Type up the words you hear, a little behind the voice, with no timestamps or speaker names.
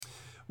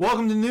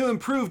Welcome to new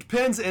improved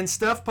Pens and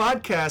Stuff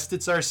podcast.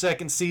 It's our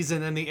second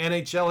season and the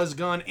NHL has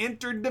gone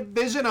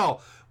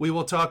interdivisional. We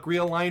will talk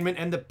realignment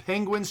and the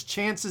Penguins'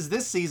 chances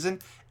this season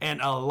and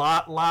a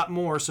lot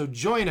more. So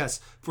join us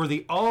for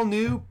the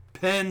all-new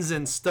Pens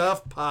and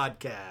Stuff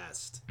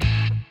podcast.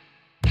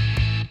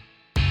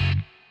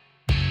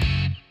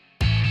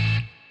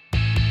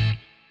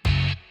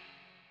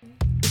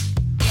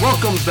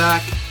 Welcome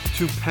back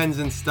to Pens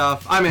and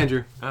Stuff. I'm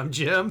Andrew. I'm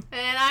Jim.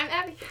 And I'm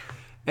Abby.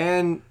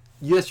 And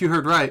yes, you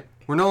heard right.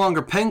 We're no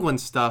longer Penguin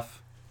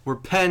Stuff. We're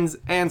Pens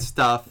and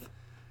Stuff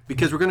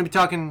because we're going to be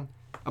talking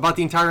about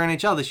the entire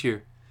NHL this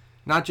year,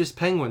 not just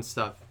Penguin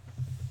stuff.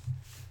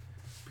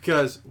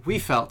 Because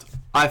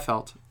I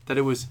felt that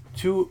it was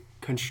too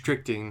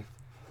constricting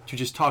to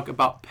just talk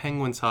about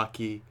Penguins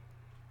hockey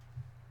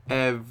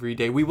every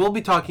day. We will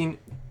be talking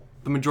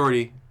the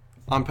majority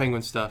on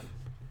Penguin stuff.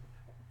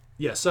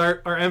 Yes,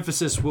 our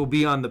emphasis will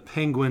be on the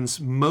Penguins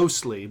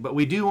mostly, but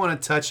we do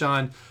want to touch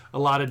on a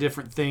lot of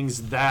different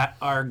things that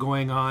are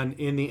going on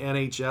in the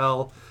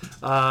NHL.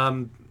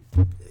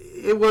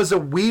 It was a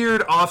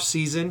weird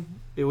offseason.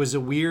 It was a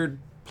weird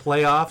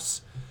playoffs.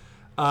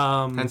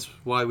 Hence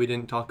why we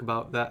didn't talk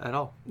about that at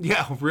all.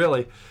 Yeah,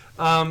 really.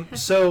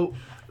 So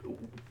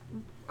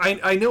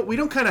I know we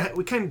kind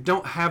of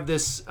don't have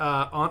this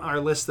on our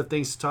list of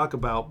things to talk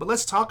about, but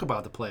let's talk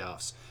about the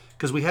playoffs.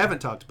 Because we haven't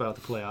talked about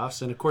the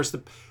playoffs, and of course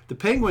the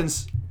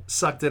Penguins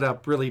sucked it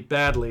up really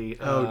badly.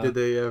 Did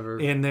they ever?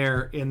 In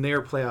their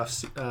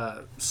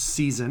playoff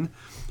season,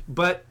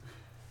 but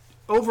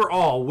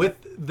overall,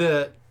 with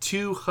the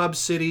two hub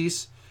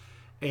cities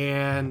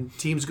and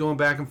teams going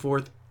back and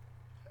forth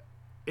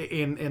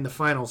in the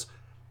finals,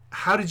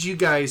 how did you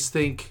guys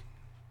think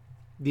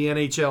the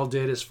NHL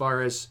did as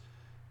far as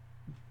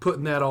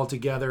putting that all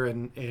together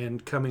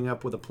and coming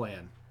up with a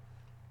plan?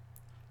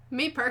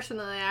 Me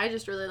personally, I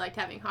just really liked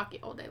having hockey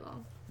all day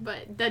long.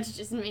 But that's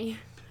just me.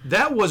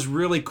 That was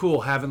really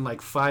cool, having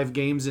like 5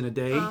 games in a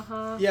day.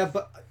 Uh-huh. Yeah,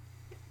 but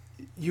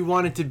you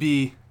wanted to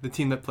be the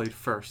team that played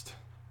first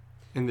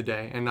in the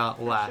day and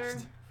not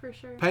last. For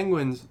sure.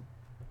 Penguins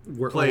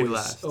played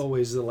last.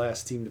 Always the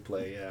last team to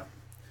play, yeah.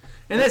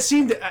 And that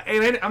seemed,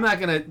 and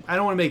I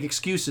don't want to make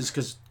excuses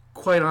because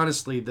quite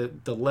honestly,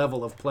 the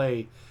level of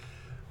play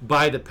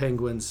by the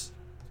Penguins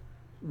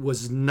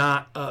was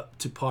not up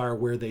to par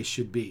where they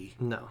should be.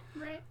 No.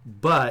 Right.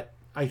 But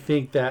I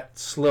think that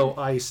slow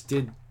ice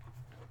did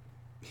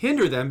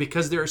hinder them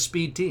because they're a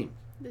speed team.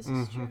 This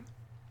is true.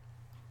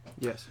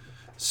 Yes.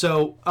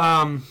 So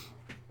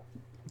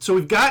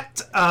we've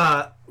got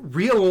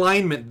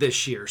realignment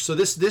this year. So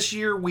this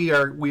year we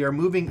are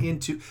moving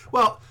into,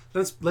 well,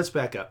 let's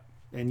back up,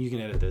 and you can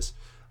edit this.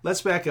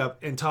 Let's back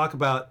up and talk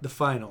about the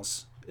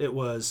finals. It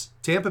was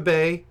Tampa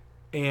Bay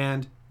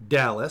and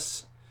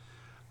Dallas.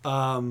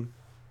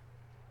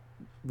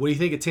 What do you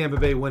think of Tampa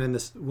Bay winning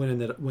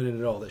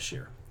it all this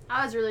year?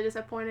 I was really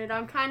disappointed.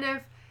 I'm kind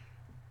of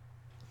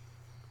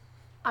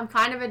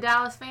a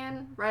Dallas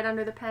fan, right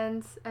under the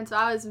Pens, and so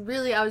I was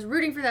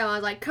rooting for them. I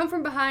was like, come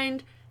from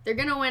behind, they're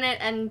gonna win it,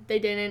 and they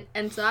didn't,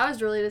 and so I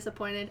was really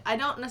disappointed. I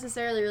don't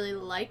necessarily really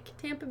like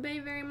Tampa Bay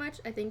very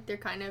much. I think they're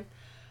kind of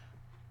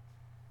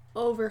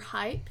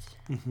overhyped.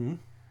 Mm-hmm.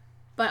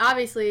 But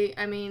obviously,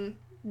 I mean,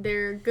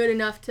 they're good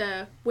enough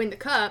to win the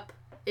cup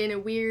in a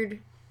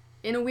weird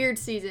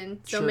season,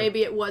 so Sure.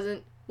 Maybe it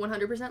wasn't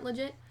 100%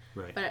 legit.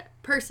 Right. But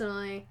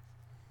personally,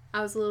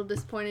 I was a little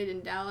disappointed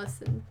in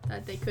Dallas and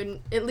that they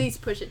couldn't at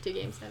least push it to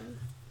Game 7.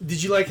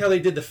 Did you like how they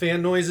did the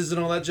fan noises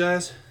and all that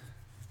jazz?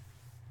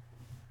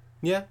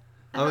 Yeah.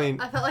 I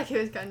felt like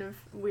it was kind of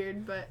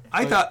weird, but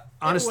I thought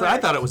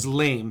it was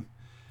lame.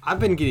 I've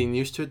been getting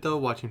used to it though,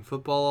 watching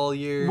football all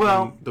year.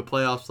 Well, and the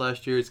playoffs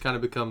last year, it's kind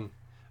of become.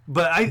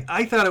 But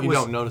I thought it was.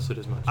 You don't notice it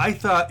as much. I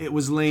thought it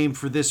was lame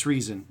for this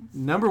reason.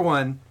 Number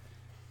one,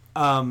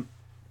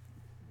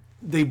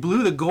 they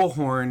blew the goal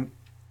horn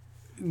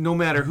no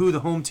matter who the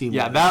home team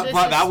Yeah, was.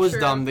 that was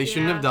true. dumb. They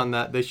shouldn't Yeah. have done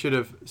that. They should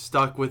have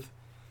stuck with,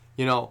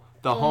 the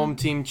home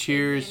team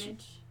cheers,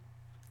 advantage.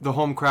 the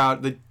home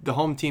crowd. The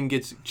home team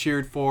gets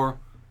cheered for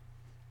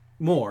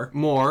more.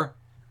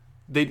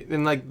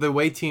 The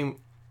away team.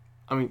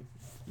 I mean,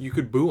 you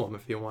could boo them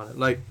if you wanted.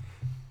 Like,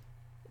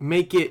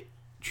 make it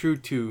true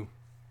to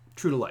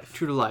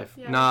life,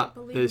 Yeah, not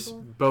this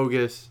believable.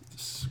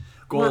 bogus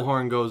goal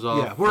horn goes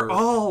off. Yeah,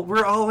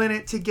 we're all in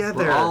it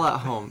together. We're all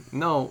at home.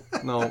 No,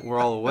 we're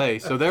all away.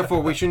 So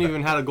therefore, we shouldn't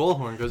even had a goal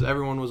horn because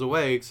everyone was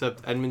away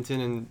except Edmonton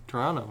and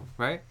Toronto,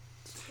 right?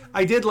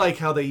 I did like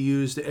how they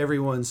used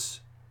everyone's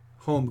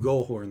home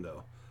goal horn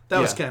though. That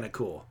was Yeah. kind of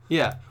cool.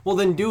 Yeah. Well,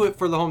 then do it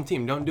for the home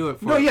team. Don't do it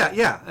for. No,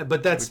 yeah.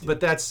 But that's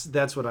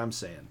what I'm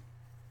saying.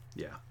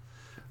 Yeah.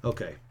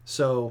 Okay.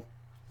 So,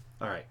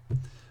 all right.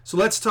 So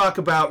let's talk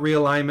about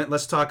realignment.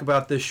 Let's talk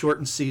about this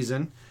shortened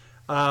season.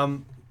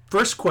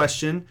 First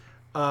question: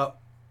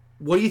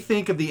 what do you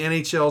think of the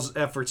NHL's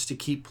efforts to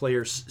keep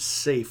players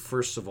safe?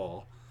 First of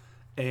all,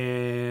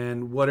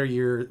 and what are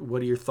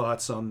your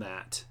thoughts on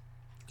that?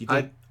 Do you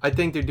think I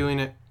think they're doing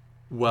it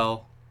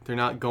well. They're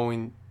not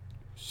going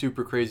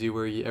super crazy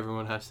where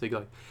everyone has to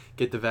like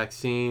get the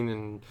vaccine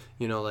and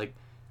like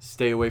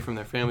stay away from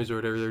their families or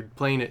whatever. They're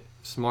playing it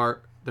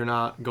smart. They're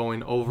not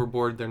going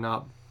overboard. They're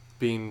not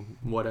being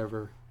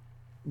whatever.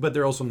 But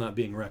they're also not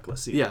being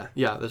reckless either.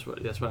 Yeah. That's what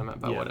I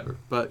meant by whatever.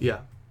 But yeah.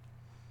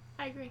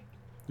 I agree.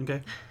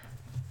 Okay.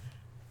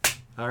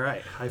 All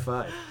right. High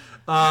five.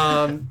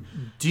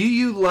 Do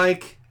you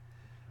like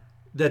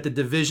that the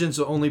divisions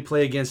will only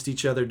play against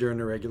each other during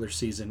the regular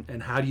season,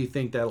 and how do you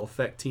think that'll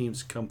affect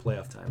teams come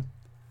playoff time?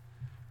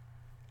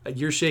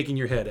 You're shaking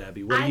your head,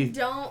 Abby. What do you?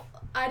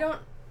 I don't.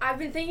 I've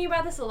been thinking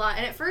about this a lot,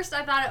 and at first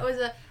I thought it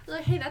was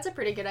hey, that's a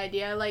pretty good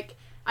idea. Like,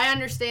 I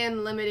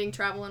understand limiting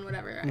travel and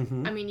whatever.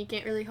 Mm-hmm. I mean, you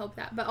can't really help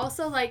that, but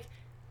also like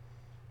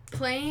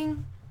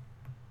playing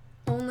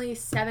only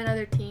 7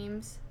 other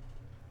teams.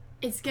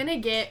 It's gonna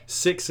get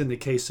 6 in the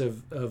case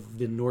of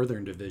the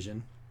Northern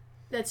Division.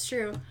 That's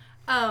true.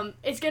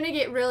 It's gonna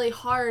get really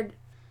hard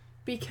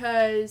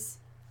because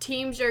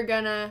teams are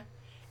gonna.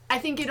 I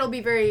think it'll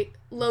be very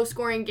low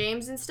scoring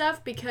games and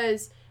stuff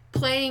because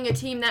playing a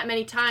team that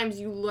many times,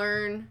 you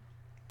learn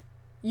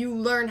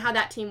how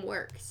that team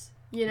works.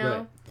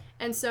 Right.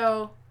 And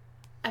so,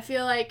 I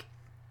feel like,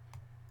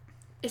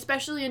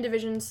 especially in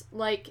divisions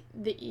like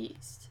the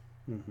East,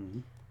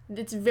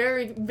 it's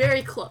very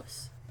very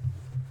close.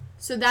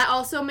 So that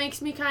also makes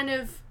me kind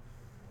of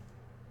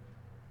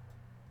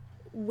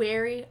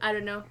wary. I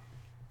don't know.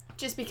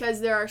 Just because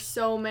there are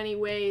so many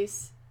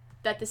ways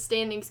that the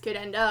standings could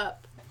end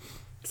up.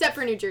 Except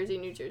for New Jersey.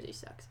 New Jersey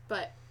sucks.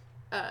 But,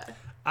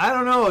 I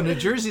don't know. New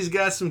Jersey's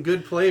got some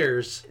good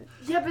players.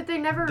 yeah, but they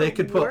never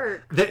Could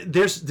work.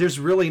 There's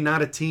really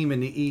not a team in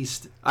the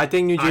East. I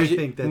think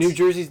New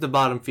Jersey's the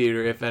bottom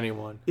feeder, if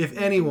anyone. If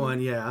anyone,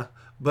 yeah.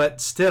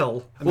 But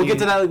still, We'll get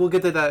to that. We'll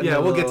get to that. Yeah,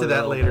 we'll get to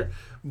that later.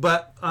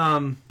 But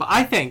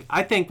I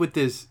think with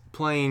this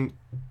playing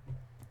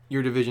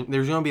your division,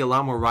 there's going to be a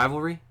lot more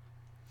rivalry.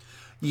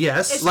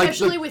 yes,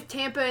 Especially with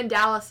Tampa and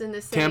Dallas in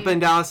the same. Tampa and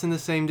Dallas in the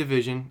same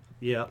division.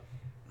 yeah.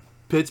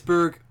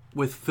 Pittsburgh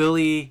with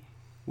Philly,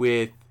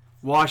 with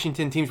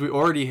Washington, teams we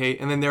already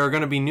hate, and then there are going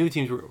to be new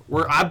teams.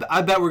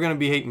 I bet we're going to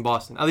be hating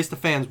Boston. At least the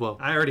fans will.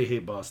 I already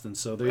hate Boston,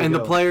 so there you And go.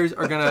 the players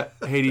are going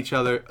to hate each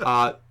other.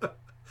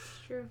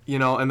 True.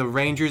 And the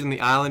Rangers and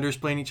the Islanders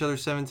playing each other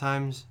 7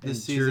 times this in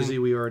season. Jersey,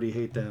 we already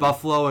hate them.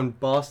 Buffalo and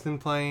Boston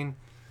playing.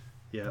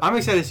 Yeah. I'm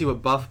excited to see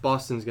what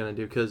Boston's going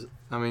to do because,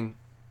 I mean,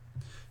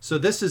 So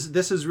this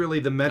is really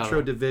the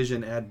Metro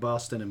Division. Add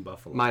Boston and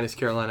Buffalo. minus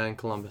Carolina and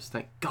Columbus.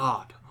 Thank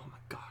God. Oh, my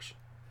gosh.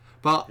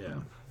 But Yeah.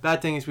 bad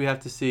thing is we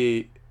have to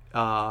see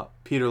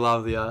Peter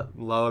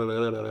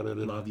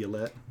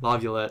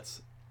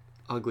Laviolette's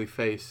ugly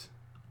face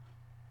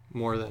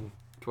more than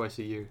twice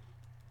a year.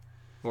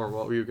 Or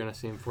what we were going to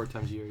see him 4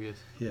 times a year, I guess.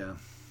 Yeah.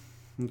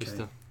 Just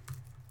Okay. to,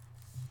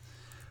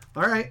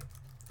 All right.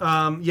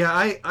 Yeah,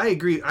 I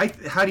agree.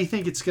 How do you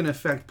think it's going to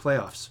affect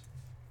playoffs?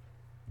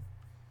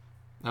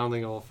 I don't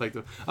think it'll affect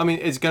them. I mean,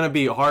 it's going to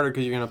be harder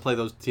because you're going to play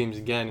those teams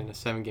again in a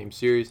 7-game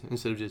series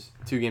instead of just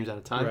 2 games at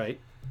a time. Right.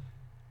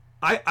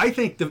 I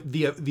think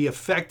the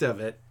effect of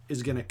it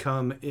is going to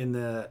come in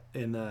the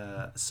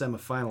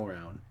semifinal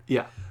round.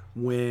 Yeah.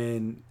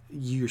 When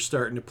you're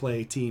starting to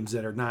play teams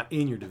that are not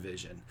in your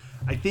division.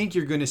 I think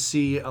you're going to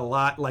see a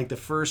lot, like the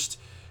first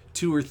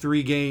 2 or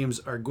 3 games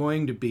are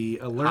going to be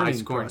a learning High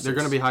scoring. process. They're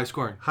going to be high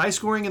scoring. High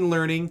scoring and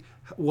learning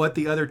what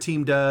the other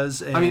team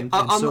does. And, I mean,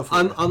 and so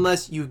forth.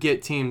 unless you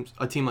get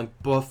a team like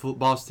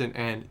Boston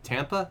and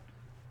Tampa,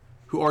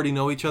 who already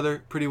know each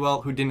other pretty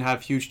well, who didn't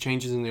have huge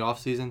changes in the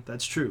offseason.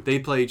 That's true. They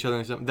play each other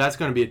in something. That's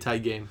going to be a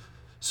tight game.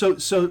 So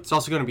It's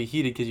also going to be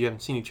heated because you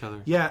haven't seen each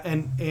other. yeah,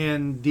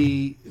 and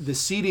the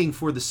seeding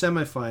for the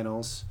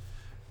semifinals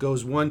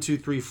goes 1, 2,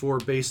 3, 4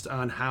 based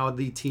on how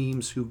the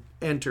teams who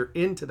enter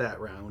into that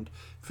round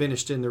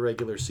finished in the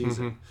regular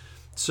season.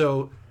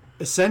 So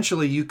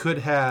essentially, you could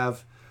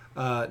have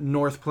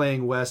North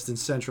playing West and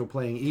Central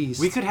playing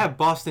East. We could have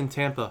Boston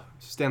Tampa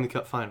Stanley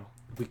Cup final.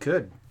 We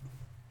could,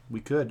 or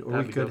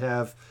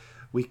That'd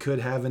we could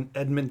have an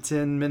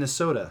Edmonton,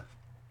 Minnesota.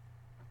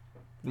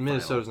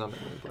 Minnesota's not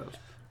making the playoffs.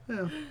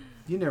 Well,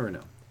 you never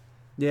know.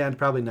 Yeah, and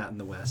probably not in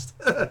the West.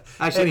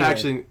 Actually,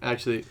 Anyway.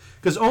 actually,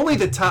 Because only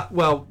the top.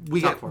 Well,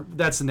 we Top get 4.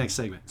 that's the next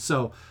segment.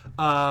 So,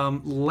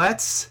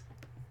 let's.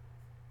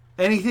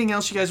 Anything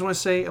else you guys want to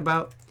say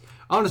about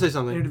I want to say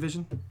something.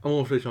 Interdivision? I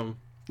want to say something.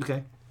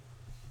 Okay.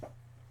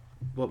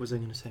 What was I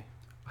going to say?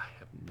 I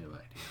have no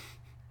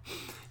idea.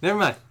 Never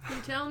mind. You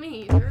tell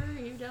me, sir.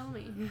 You tell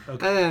me.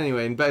 Okay.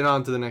 Anyway, back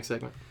on to the next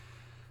segment.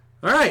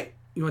 All right.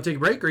 You want to take a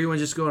break, or you want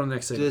to just go on to the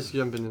next segment? Just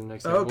jump into the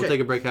next segment. Okay. We'll take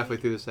a break halfway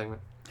through this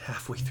segment.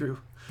 Halfway through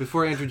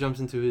Before Andrew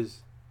jumps into his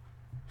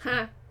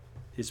Huh.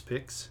 his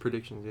picks.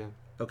 predictions, yeah.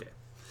 Okay.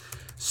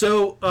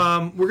 So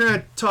we're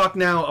gonna talk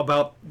now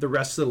about the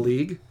rest of the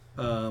league.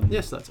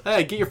 Yes,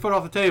 hey, get your foot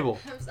off the table.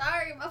 I'm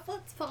sorry, my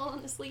foot's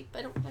falling asleep.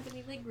 I don't have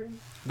any leg room.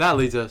 That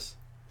leads us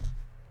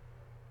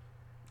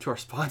to our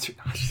sponsor.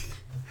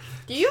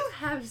 Do you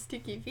have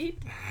sticky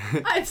feet?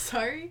 I'm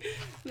sorry.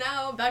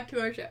 Now back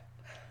to our show.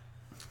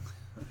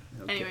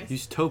 Anyways.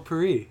 Use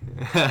Topuri.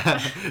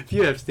 If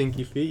you have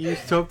stinky feet, use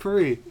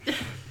Topuri.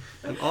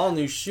 An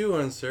all-new shoe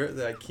insert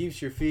that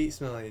keeps your feet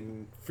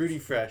smelling fruity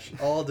fresh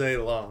all day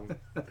long.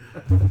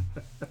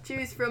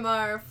 Choose from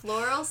our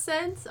floral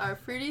scents, our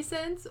fruity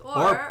scents,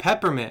 Or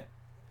peppermint.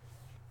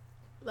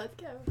 Let's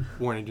go.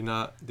 Warning, do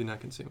not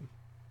consume.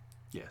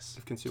 Yes.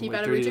 If consumed Keep wait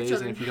out of 30 reach of days,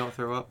 children. and if you don't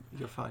throw up,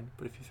 you're fine.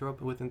 But if you throw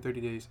up within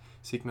 30 days,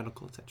 seek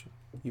medical attention.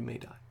 You may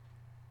die.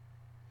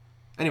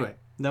 Anyway,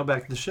 Now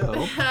back to the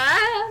show.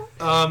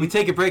 we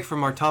take a break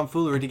from our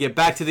tomfoolery to get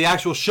back to the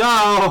actual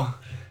show.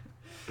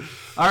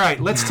 All right,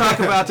 let's talk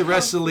about the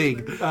rest of the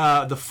league.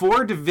 The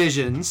 4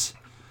 divisions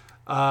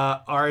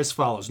are as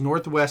follows: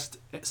 Northwest,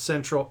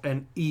 Central,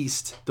 and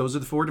East. Those are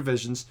the 4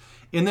 divisions.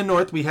 In the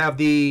North, we have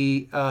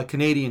the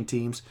Canadian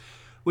teams,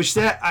 which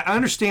I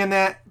understand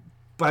that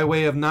by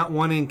way of not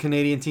wanting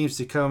Canadian teams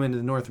to come into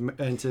the North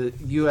into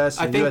U.S.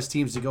 and U.S.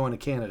 teams to go into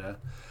Canada.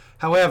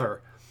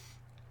 However,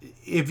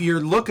 if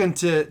you're looking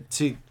to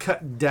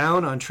cut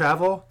down on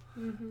travel,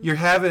 you're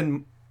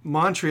having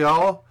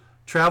Montreal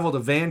travel to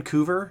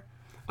Vancouver.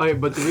 Okay,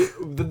 but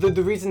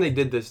the reason they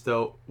did this,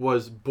 though,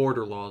 was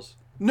border laws.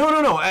 No,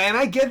 and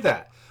I get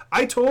that.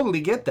 I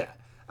totally get that.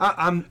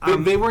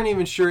 They weren't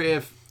even sure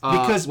if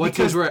because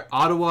teams were at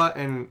Ottawa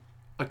and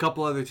a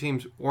couple other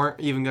teams weren't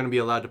even going to be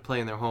allowed to play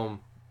in their home.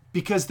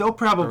 Because they'll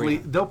probably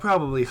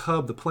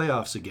hub the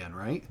playoffs again,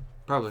 right?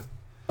 Probably.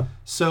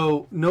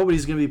 So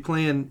nobody's going to be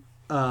playing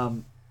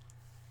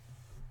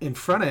in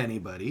front of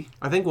anybody.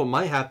 I think what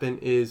might happen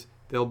is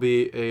there'll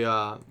be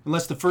a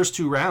Unless the first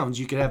 2 rounds,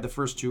 you could have the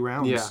first 2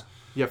 rounds.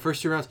 Yeah,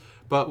 first 2 rounds.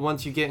 But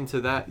once you get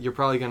into that, you're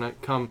probably gonna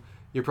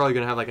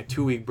have like a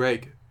 2-week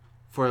break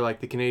for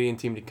like the Canadian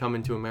team to come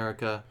into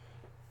America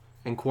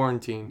and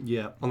quarantine.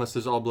 Yeah. Unless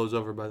this all blows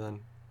over by then.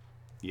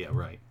 Yeah,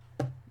 right.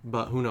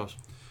 But who knows?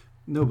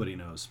 Nobody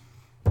knows.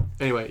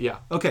 Anyway, yeah.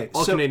 Okay,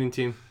 All Canadian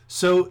team.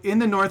 So in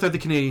the North are the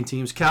Canadian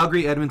teams: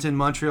 Calgary, Edmonton,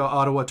 Montreal,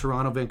 Ottawa,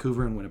 Toronto,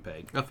 Vancouver, and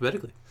Winnipeg.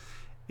 Alphabetically.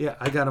 Yeah,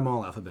 I got them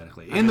all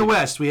alphabetically. In the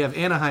West, we have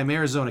Anaheim,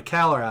 Arizona,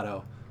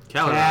 Colorado,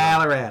 Los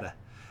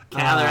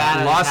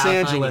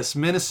Angeles,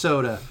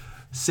 Minnesota,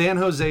 San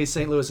Jose,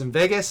 St. Louis, and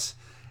Vegas.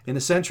 In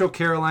the Central,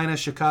 Carolina,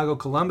 Chicago,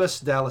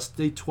 Columbus, Dallas,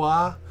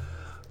 Detroit,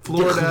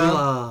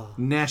 Florida,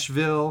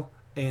 Nashville,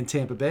 and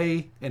Tampa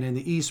Bay. And in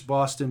the East,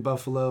 Boston,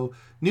 Buffalo,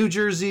 New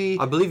Jersey.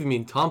 I believe you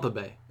mean Tampa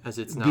Bay, as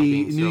it's now The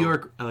being New so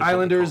York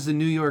Islanders, the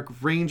New York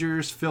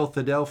Rangers,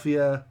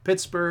 Philadelphia,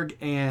 Pittsburgh,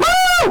 and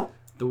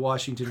the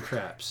Washington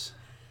Craps.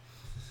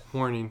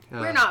 Warning.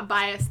 We're not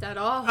biased at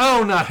all.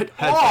 Oh, not at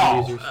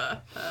all. Users.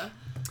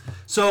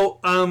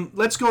 So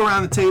let's go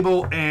around the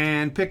table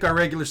and pick our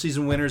regular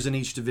season winners in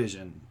each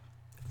division.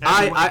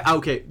 I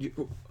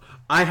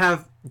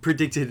have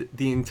predicted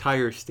the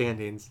entire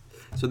standings,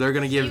 so they're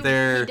gonna give You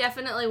their.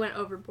 definitely went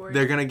overboard.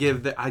 They're gonna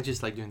give the. I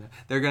just like doing that.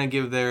 They're gonna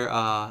give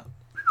their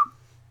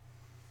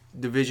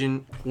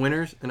division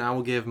winners, and I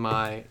will give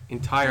my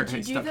entire.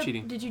 Stop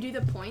cheating. Did you do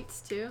the points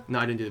too? No,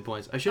 I didn't do the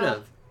points. I should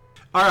have.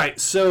 All right,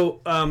 so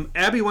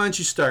Abby, why don't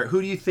you start?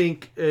 Who do you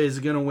think is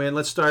going to win?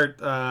 Let's start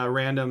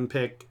random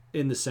pick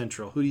in the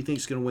Central. Who do you think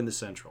is going to win the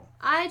Central?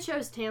 I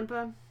chose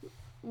Tampa,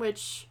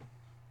 which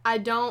I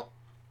don't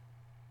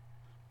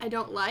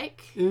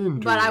like,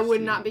 but I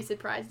would not be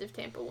surprised if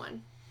Tampa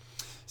won.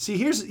 See,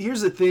 here's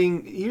the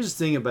thing. Here's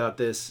the thing about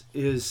this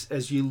is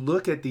as you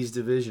look at these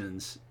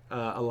divisions,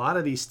 a lot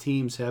of these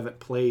teams haven't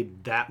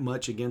played that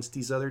much against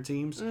these other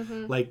teams,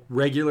 like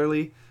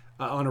regularly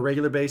on a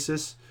regular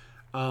basis.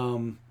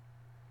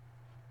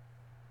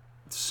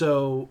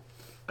 So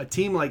a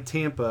team like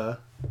Tampa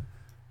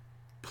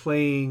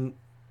playing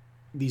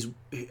these,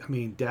 I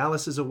mean,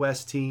 Dallas is a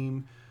West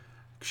team,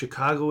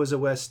 Chicago is a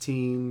West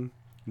team,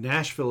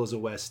 Nashville is a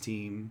West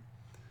team.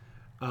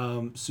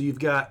 So you've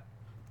got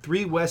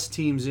 3 West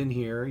teams in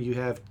here. You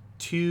have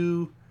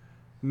 2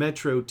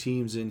 Metro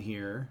teams in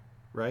here,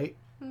 right?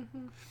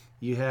 Mm-hmm.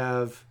 You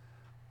have,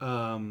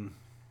 and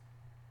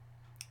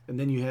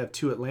then you have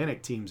 2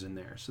 Atlantic teams in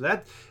there. So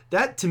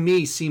that to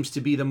me seems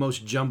to be the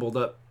most jumbled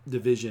up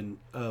division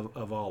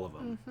of all of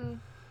them. Mm-hmm.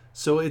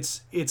 So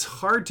it's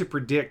hard to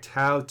predict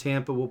how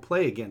Tampa will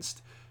play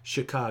against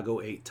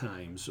Chicago 8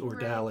 times, or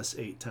Dallas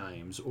 8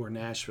 times, or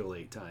Nashville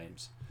 8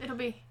 times. It'll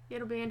be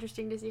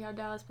interesting to see how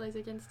Dallas plays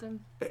against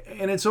them.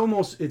 And it's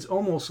almost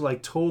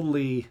like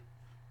totally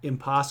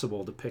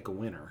impossible to pick a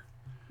winner,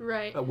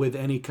 right? With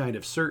any kind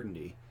of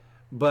certainty.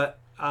 But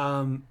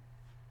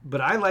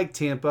I like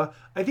Tampa.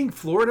 I think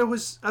Florida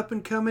was up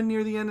and coming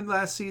near the end of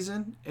last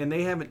season, and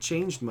they haven't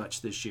changed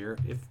much this year,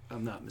 if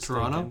I'm not mistaken.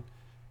 Toronto?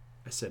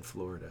 I said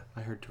Florida.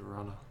 I heard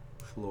Toronto.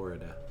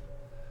 Florida.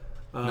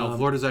 No,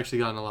 Florida's actually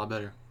gotten a lot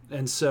better.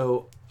 And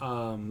so,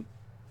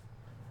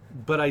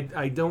 but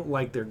I don't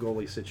like their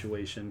goalie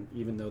situation,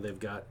 even though they've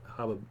got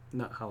what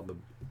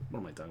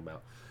am I talking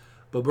about?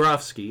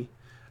 Bobrovsky.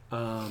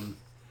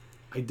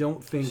 I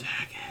don't think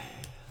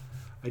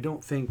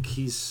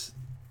he's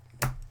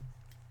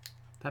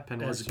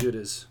as good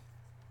as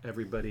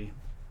everybody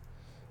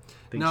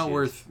thinks. Not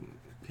worth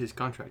his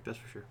contract, that's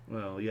for sure.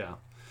 Well, yeah.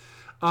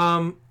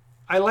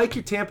 I like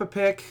your Tampa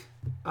pick.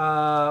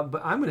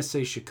 But I'm going to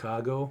say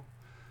Chicago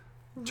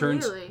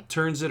Really?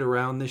 turns it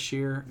around this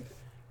year.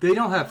 They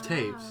don't have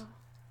Taves.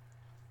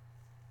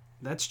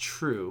 That's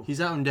true. He's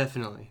out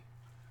indefinitely.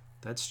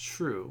 That's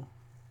true.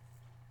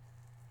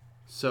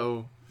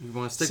 So you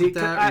want to stick See, with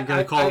that, or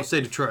you going to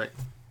say Detroit?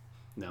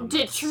 No. I'm not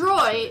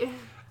Detroit.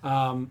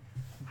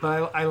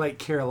 But I like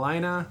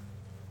Carolina,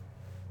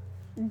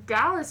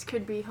 Dallas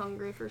could be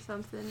hungry for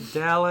something.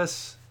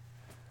 Dallas,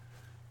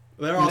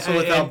 They're also And-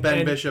 without and- Ben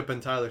and- Bishop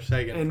and Tyler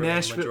Sagan and for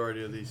Nashville- the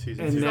majority of these seasons.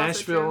 and Is also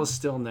Nashville true. is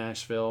still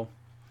Nashville.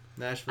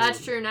 Nashville.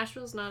 That's true.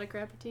 Nashville's not a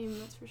crappy team,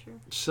 that's for sure.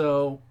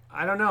 So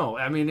I don't know.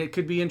 I mean, it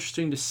could be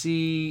interesting to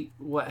see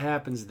what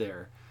happens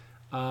there.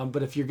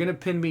 But if you're going to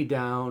pin me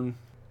down,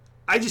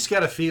 I just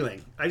got a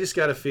feeling. I'm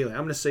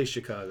going to say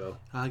Chicago.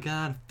 I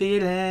got a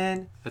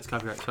feeling. That's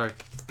copyright. Sorry.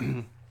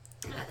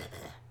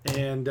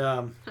 And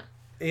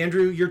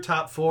Andrew, your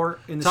top four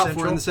in the Top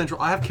Central? four in the Central.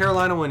 I have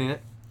Carolina winning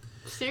it.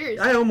 Seriously.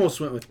 I almost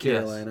went with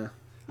Carolina.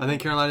 I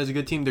think Carolina's a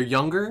good team. They're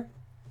younger.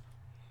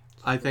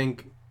 I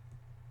think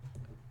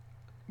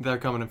they're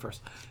coming in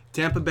first.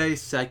 Tampa Bay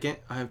second.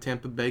 I have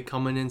Tampa Bay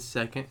coming in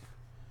second.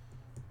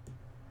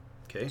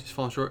 Okay. Just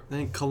falling short.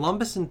 Then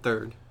Columbus in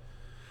third.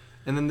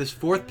 And then this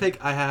fourth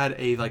pick, I had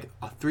a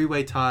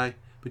three-way tie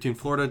between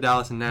Florida,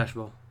 Dallas, and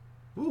Nashville.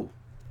 Ooh.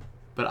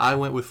 But I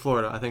went with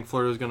Florida. I think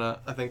Florida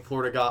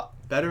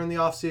got better in the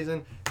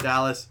offseason.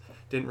 Dallas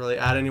didn't really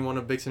add anyone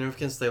of big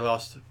significance. They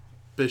lost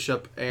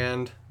Bishop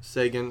and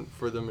Sagan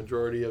for the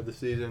majority of the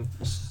season.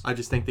 I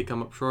just think they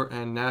come up short.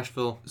 And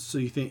Nashville, So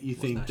you think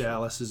Nashville?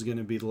 Dallas is going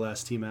to be the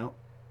last team out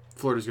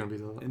Florida's going to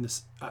be the in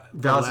this?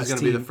 Dallas last is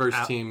gonna be the team first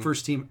out- team.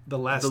 First team. The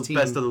last team.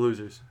 best of the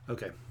losers.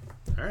 Okay.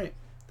 All right.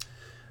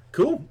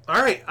 Cool.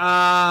 All right.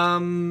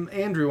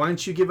 Andrew, why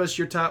don't you give us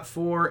your top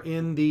four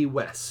in the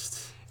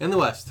West? In the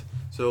West.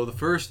 So the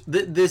first,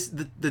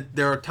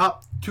 there are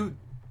top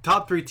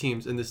three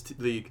teams in this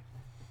league.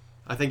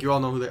 I think you all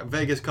know who they are: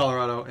 Vegas,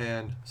 Colorado,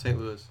 and St.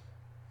 Louis.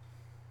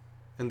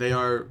 And they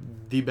are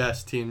the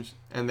best teams,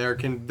 and they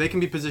can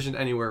be positioned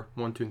anywhere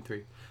 1, 2, and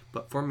 3.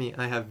 But for me,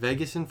 I have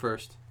Vegas in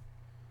first,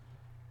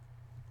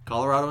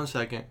 Colorado in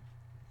second,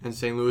 and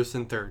St. Louis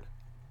in third.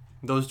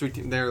 Those three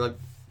teams,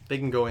 they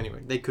can go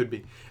anywhere. They could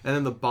be. And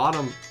then the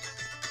bottom.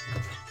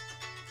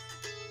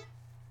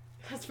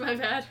 That's my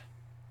bad.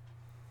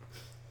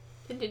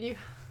 Continue.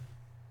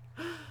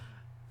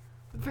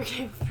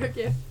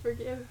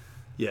 Forgive.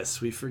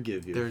 Yes, we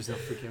forgive you. There is no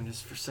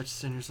forgiveness for such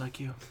sinners like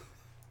you.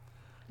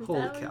 Is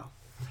Holy that cow.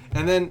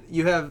 And then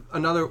you have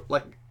another,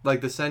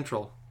 like the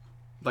Central,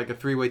 like a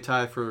three-way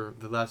tie for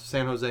the last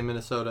San Jose,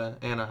 Minnesota,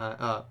 Anaheim.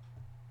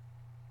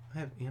 I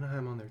have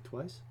Anaheim on there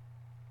twice?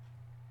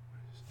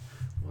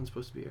 One's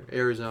supposed to be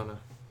Arizona.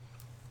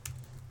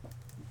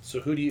 So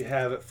who do you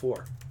have at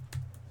four?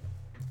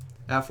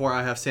 At 4,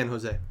 I have San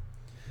Jose.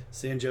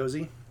 San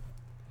Jose?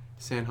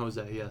 San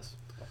Jose, yes.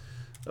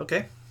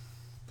 Okay.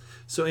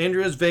 So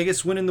Andrew has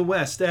Vegas winning the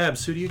West.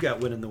 Abs, who do you got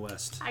winning the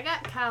West? I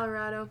got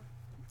Colorado.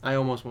 I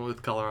almost went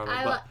with Colorado,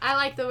 but I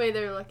like the way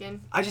they're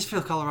looking. I just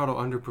feel Colorado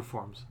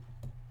underperforms.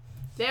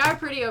 They are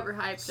pretty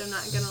overhyped, I'm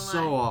not going to lie.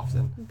 So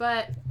often.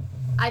 But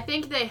I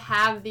think they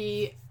have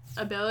the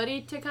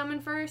ability to come in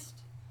first.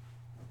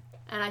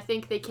 And I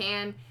think they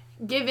can,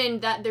 given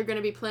that they're going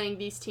to be playing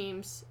these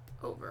teams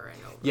over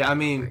and over. Yeah, I and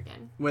mean, over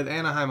again. with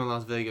Anaheim and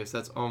Las Vegas,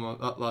 that's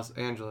almost Los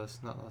Angeles,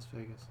 not Las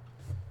Vegas.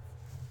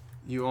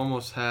 You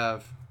almost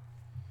have,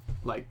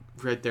 right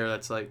there,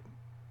 that's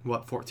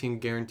 14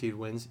 guaranteed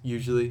wins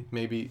usually.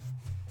 Maybe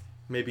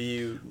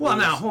you. Well,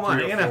 lose now, hold on.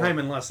 3 or 4. Anaheim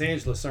and Los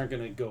Angeles aren't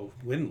going to go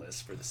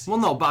winless for the season.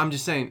 Well, no, but I'm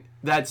just saying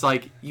that's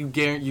you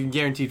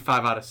guaranteed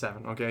 5 out of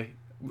 7, okay,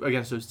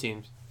 against those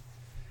teams.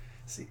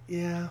 See,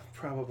 yeah,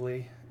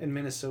 probably. In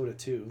Minnesota,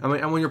 too. I mean,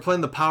 and when you're playing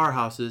the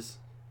powerhouses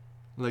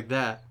like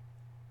that,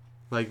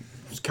 like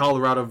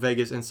Colorado,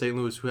 Vegas, and St.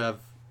 Louis, who have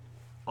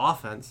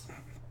offense.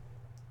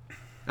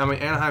 I mean,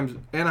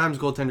 Anaheim's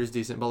goaltender is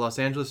decent, but Los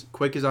Angeles,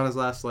 Quick is on his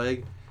last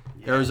leg.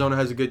 Yeah. Arizona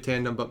has a good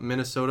tandem, but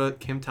Minnesota,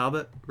 Kim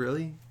Talbot,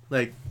 really?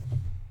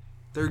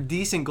 They're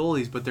decent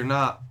goalies, but they're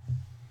not.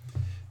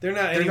 They're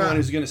not anyone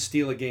who's going to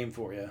steal a game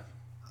for you.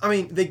 I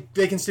mean,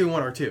 they can steal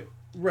 1 or 2.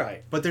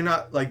 Right. But they're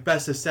not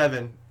best of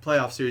 7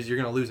 playoff series. You're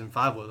going to lose in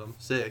 5 with them,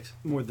 6.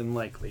 More than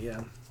likely,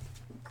 yeah.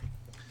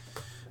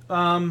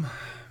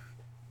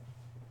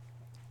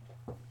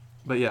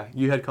 But yeah,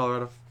 you had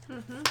Colorado.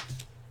 Mm-hmm.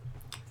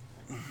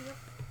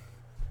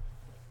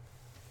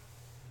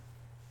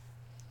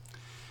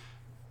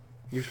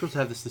 You're supposed to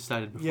have this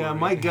decided before. Yeah,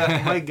 my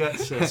gut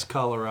says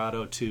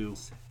Colorado too.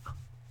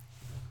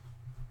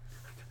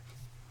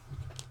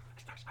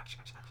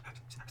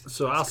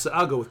 So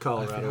I'll go with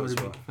Colorado as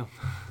well.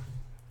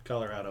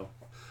 Colorado.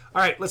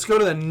 All right, let's go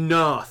to the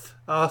North.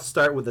 I'll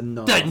start with the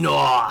North. The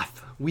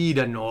North. We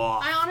the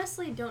North. I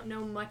honestly don't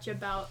know much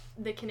about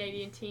the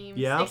Canadian teams.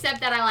 Yeah? Except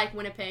that I like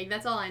Winnipeg.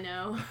 That's all I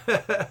know.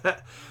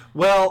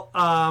 Well,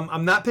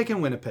 I'm not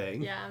picking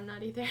Winnipeg. Yeah, I'm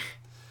not either.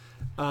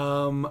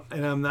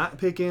 And I'm not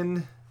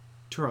picking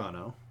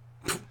Toronto.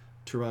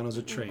 Toronto's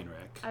a train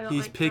wreck. I don't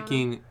He's like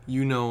picking,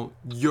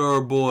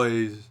 your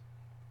boys.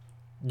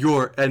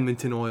 your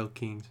Edmonton Oilers.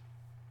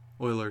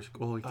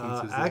 Oil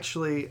Kings.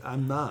 Actually,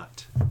 I'm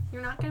not.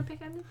 You're not gonna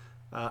pick Edmonton?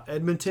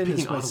 Edmonton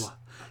is my Ottawa.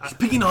 He's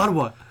picking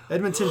Ottawa.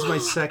 Edmonton's my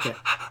second.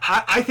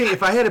 I think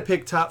if I had to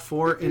pick top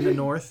 4 in the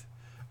North,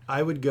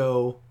 I would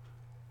go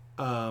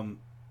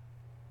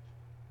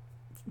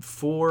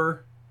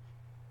 4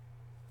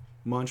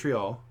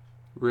 Montreal,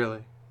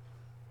 Really?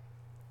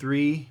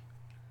 3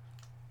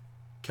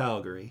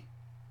 Calgary,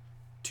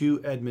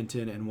 2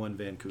 Edmonton, and 1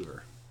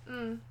 Vancouver.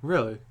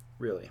 Really?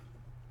 Really?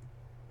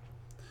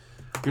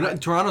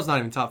 Toronto's not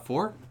even top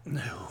 4?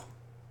 No.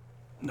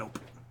 Nope.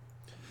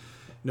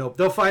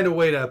 They'll find a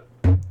way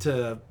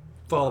to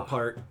fall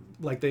apart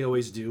like they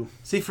always do.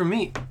 See, for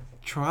me,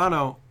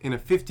 Toronto in a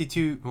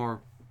 52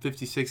 or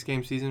 56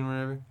 game season,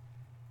 whatever,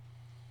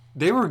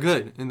 they were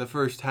good in the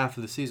first half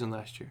of the season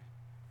last year.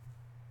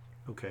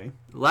 Okay.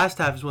 The last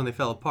half is when they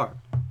fell apart.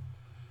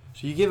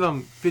 So you give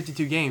them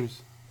 52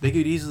 games, they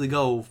could easily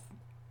go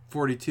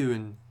 42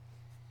 and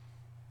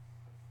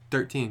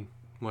 13,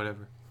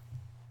 whatever.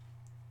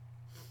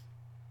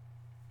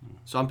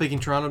 So I'm picking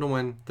Toronto to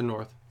win the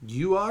North.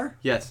 You are?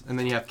 Yes, and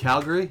then you have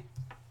Calgary,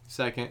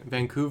 second,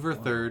 Vancouver,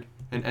 third,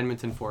 and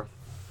Edmonton, fourth.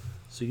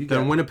 So you got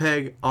Then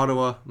Winnipeg,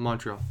 Ottawa,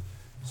 Montreal.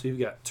 So you've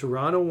got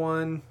Toronto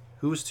 1.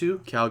 Who was 2?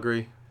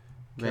 Calgary,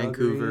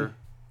 Vancouver,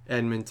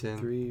 Edmonton,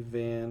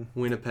 3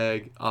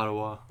 Winnipeg,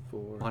 Ottawa,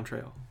 4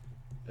 Montreal.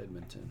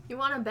 Edmonton. You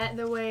want to bet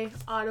the way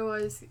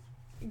Ottawa's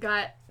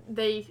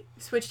they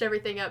switched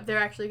everything up. They're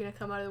actually gonna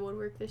come out of the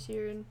woodwork this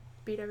year and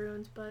beat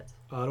everyone's butts.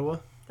 Ottawa?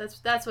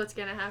 That's what's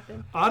gonna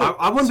happen. Ottawa.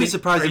 I wouldn't be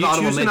surprised Are if you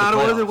Ottawa choosing made the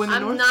Ottawa to playoffs. win the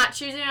I'm North? not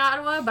choosing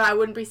Ottawa, but I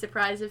wouldn't be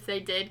surprised if they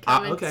did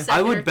come in okay. second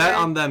I or would bet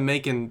third. on them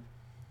making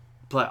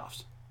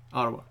playoffs.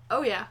 Ottawa.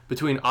 Oh yeah.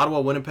 Between Ottawa,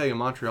 Winnipeg, and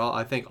Montreal,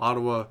 I think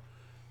Ottawa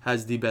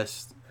has the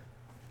best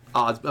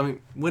odds. I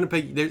mean,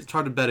 Winnipeg, it's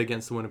hard to bet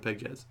against the Winnipeg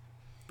Jets.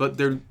 But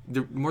they're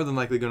more than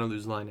likely going to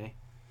lose Line A.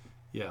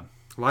 Yeah.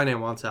 Line A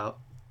wants out.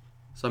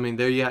 So, I mean,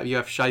 there you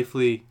have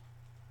Scheifele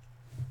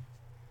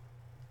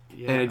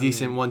and a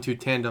decent 1-2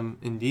 tandem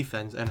in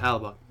defense and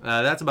Hallebuck.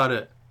 That's about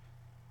it.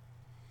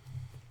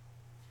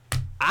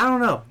 I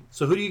don't know.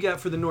 So who do you got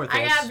for the North?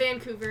 I Alice? got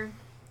Vancouver.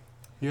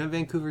 You have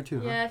Vancouver too,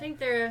 huh? Yeah, I think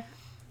they're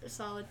a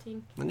solid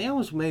team. And they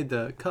almost made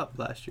the cup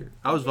last year.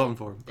 I was voting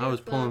for them. They I were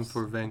was pulling close.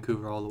 for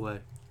Vancouver all the way.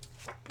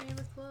 They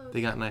were close.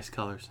 They got nice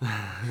colors.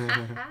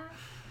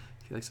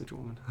 She likes such a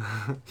woman.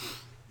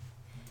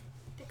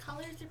 The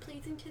colors are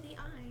pleasing to the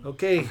eye.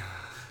 Okay.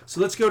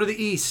 So let's go to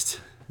the East.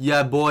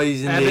 Yeah,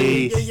 boys in the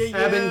East. Yeah.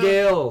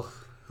 Abigail,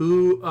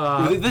 who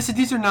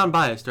These are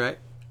non-biased, right?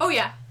 Oh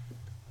yeah.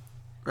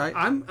 Right?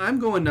 I'm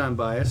going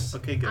non-biased.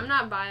 Okay, good. I'm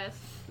not biased.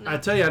 No. I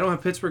tell you, I don't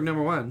have Pittsburgh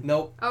number 1.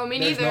 Nope. Oh, me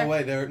There's neither. no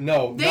way.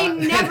 They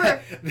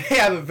never- They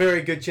have a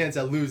very good chance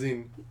at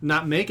losing.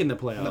 Not making the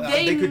playoffs.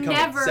 They could come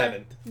never- in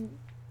 7th.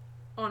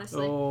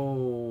 Honestly.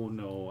 Oh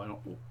no, I don't.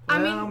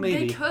 I Well, mean,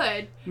 maybe. they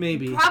could.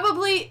 Maybe.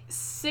 Probably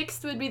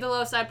 6th would be the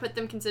lowest I'd put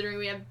them, considering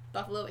we have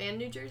Buffalo and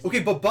New Jersey. Okay,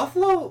 but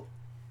Buffalo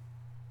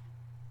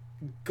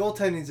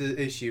goaltending's an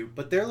issue,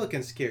 but they're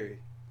looking scary.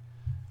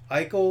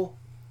 Eichel,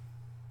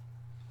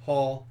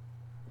 Hall,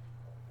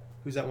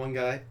 who's that one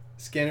guy?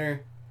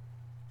 Skinner,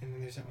 and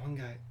then there's that one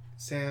guy,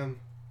 Sam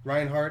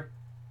Reinhardt,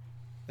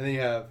 and then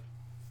you have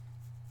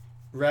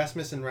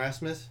Rasmus,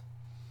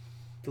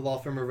 the law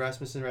firm of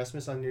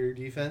Rasmus on your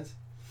defense.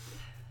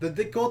 The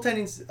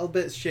goaltending's a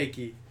bit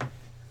shaky,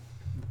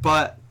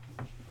 but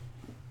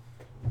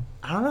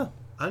I don't know.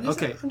 I'm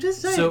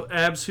just saying. So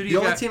Abs, who do The you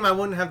only got? team I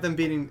wouldn't have them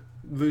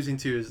losing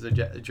to is the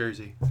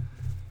Jersey.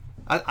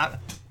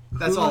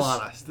 That's all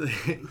honest.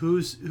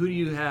 Who do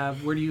you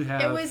have? Where do you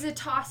have? It was a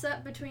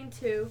toss-up between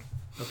 2.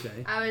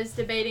 Okay. I was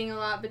debating a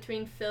lot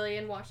between Philly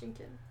and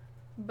Washington.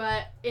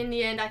 But in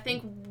the end, I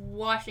think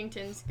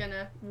Washington's going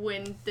to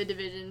win the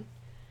division.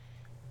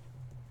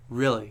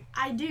 Really?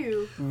 I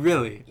do.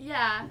 Really?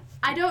 Yeah.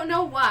 I don't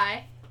know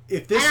why.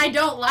 If this And I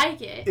don't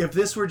like it. if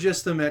this were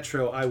just the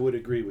Metro, I would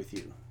agree with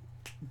you.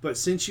 But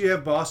since you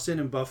have Boston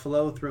and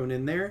Buffalo thrown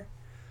in there,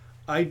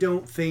 I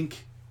don't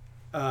think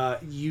I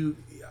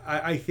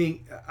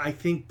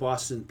think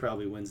Boston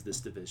probably wins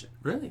this division.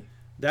 Really?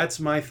 That's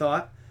my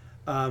thought.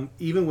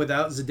 Even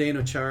without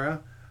Zdeno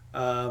Chara,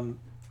 I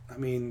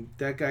mean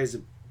that guy's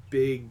a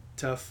big,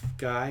 tough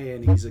guy,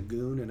 and he's a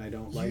goon, and I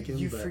don't like him.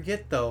 You but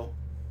forget though,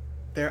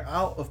 they're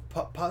out of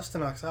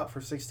Pasternak's out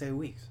for 6 to 8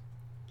 weeks.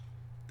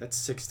 that's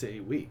 6 to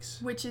 8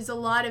 weeks. Which is a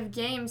lot of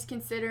games,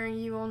 considering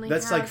you only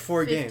That's have like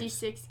 4 games.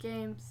 56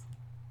 games.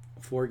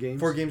 4 games.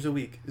 4 games a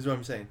week is what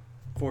I'm saying.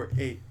 4,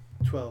 8,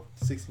 12,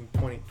 16,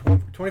 20,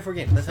 24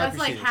 games. That's half That's your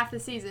like season. half the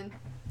season.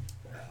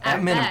 At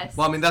At minimum. best.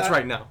 Well, I mean that's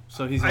right now.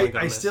 So he's only gonna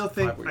I miss still 5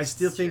 think weeks.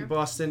 True.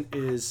 Boston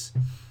is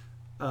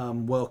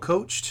well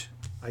coached.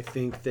 I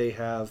think they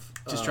have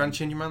Just trying to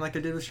change your mind like I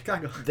did with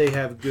Chicago. They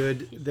have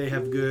good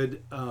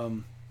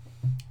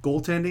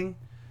goaltending.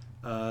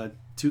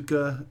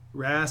 Tuukka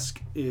Rask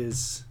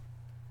is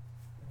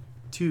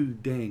too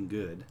dang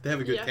good. They have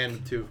a good Yuck.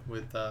 tandem too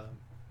with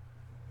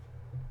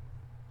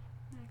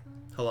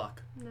Halak.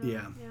 No,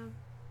 Yeah.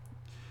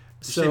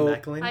 So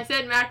McElhaney? I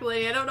said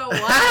McElhaney. I don't know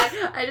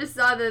why. I just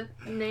saw the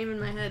name in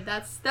my head.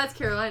 That's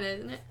Carolina,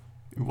 isn't it?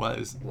 It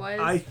was.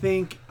 I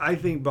think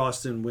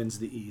Boston wins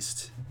the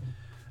East.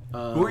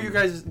 Who are you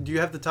guys? Do you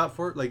have the top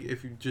 4? Like,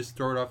 if you just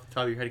throw it off the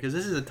top of your head, because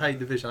this is a tight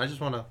division. I just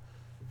want to.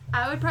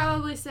 I would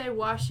probably say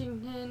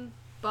Washington,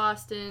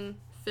 Boston,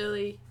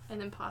 Philly,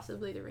 and then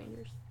possibly the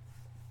Rangers.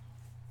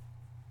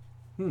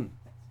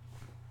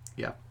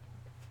 Yeah.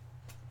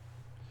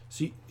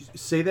 So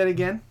say that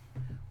again.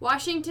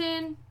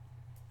 Washington,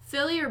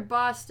 Philly, or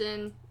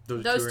Boston.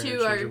 Those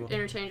two are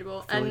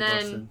interchangeable. Philly,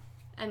 Boston.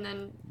 And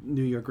then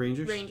New York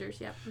Rangers. Rangers,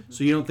 yep.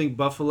 So you don't think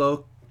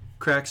Buffalo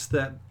cracks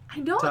that? I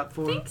don't top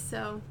 4? think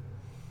so.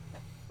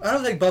 I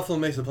don't think Buffalo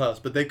makes the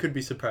playoffs, but they could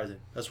be surprising.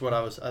 That's what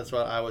I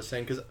was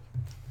saying. Because,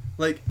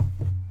 like,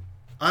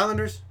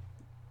 Islanders,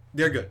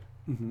 they're good.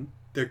 Mm-hmm.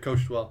 They're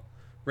coached well.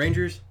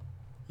 Rangers,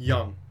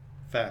 young,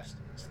 fast,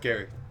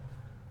 scary.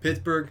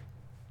 Pittsburgh,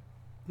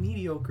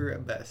 mediocre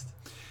at best.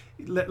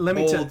 Let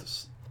me tell.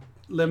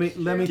 Let me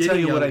tell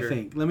you what I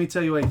think. Let me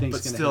tell you what I think.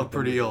 But still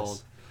pretty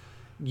old.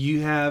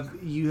 You have,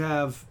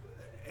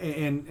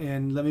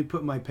 and let me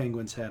put my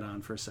Penguins hat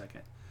on for a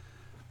second.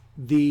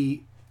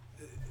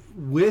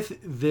 With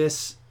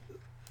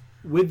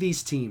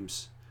these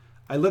teams,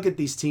 I look at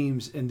these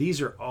teams, and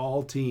these are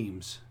all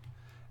teams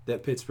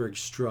that Pittsburgh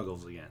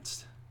struggles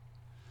against.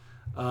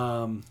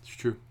 It's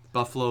true.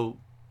 Buffalo.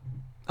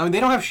 I mean, they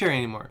don't have Sherry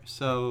anymore,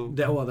 so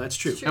that's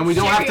true. and we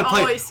don't Sherry have to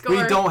play. always scored.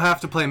 We don't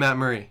have to play Matt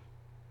Murray.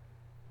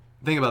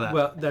 Think about that.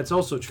 Well, that's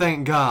also true.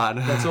 Thank God.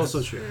 That's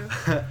also true.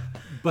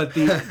 But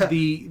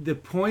the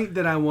point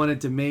that I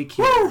wanted to make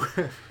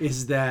here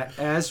is that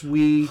as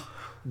we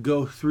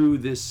go through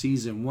this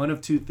season, one of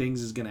two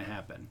things is going to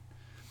happen.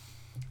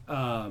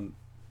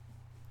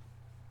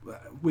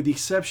 With the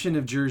exception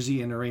of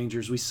Jersey and the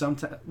Rangers,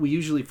 we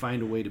usually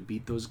find a way to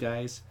beat those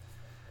guys.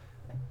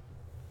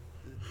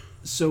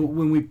 So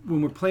when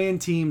we're playing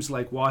teams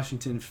like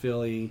Washington,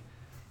 Philly,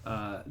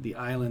 the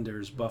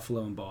Islanders,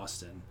 Buffalo, and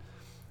Boston,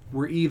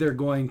 we're either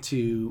going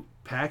to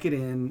pack it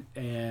in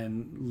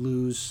and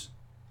lose,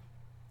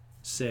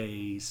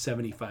 say,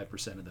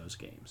 75% of those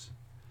games,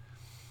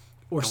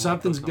 or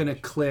something's going to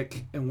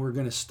click and we're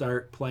going to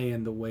start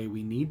playing the way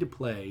we need to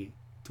play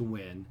to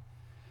win,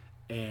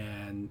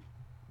 and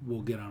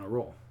we'll get on a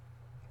roll.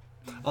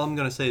 All I'm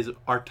going to say is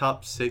our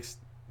top 6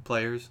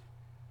 players,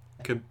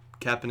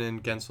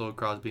 Kapanen, Gensel,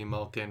 Crosby,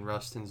 Malkin,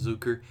 Rustin,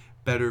 Zucker,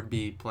 better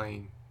be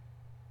playing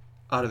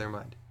out of their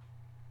mind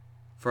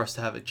for us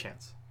to have a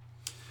chance.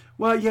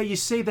 Well, yeah, you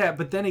say that,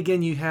 but then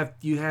again, you have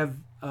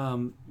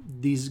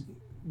these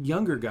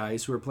younger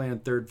guys who are playing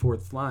third,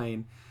 fourth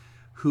line,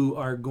 who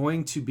are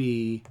going to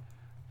be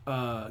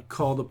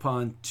called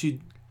upon to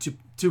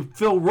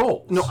fill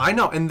roles. No, I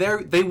know, and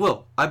they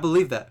will. I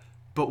believe that.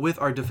 But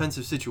with our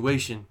defensive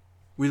situation,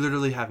 we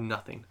literally have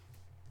nothing.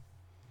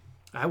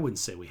 I wouldn't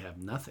say we have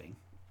nothing.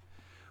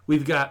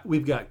 We've got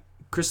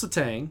Chris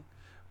Letang,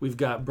 we've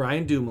got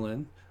Brian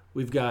Dumoulin,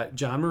 we've got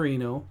John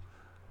Marino.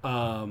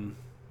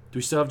 Do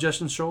we still have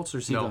Justin Schultz, or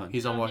is he gone? No,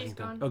 he's on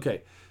Washington.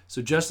 Okay,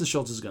 so Justin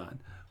Schultz is gone.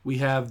 We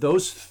have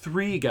those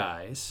 3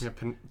 guys. Yeah,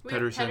 We have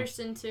Pedersen.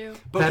 Pedersen, too.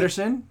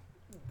 Pedersen,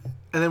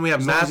 And then we have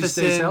as long as he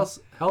stays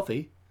Matheson,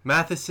 healthy.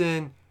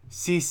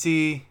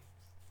 CC,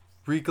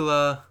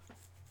 Ricola,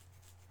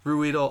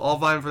 Ruido, all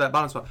vying for that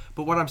bottom spot.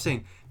 But what I'm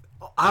saying,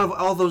 out of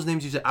all those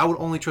names you said, I would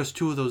only trust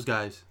 2 of those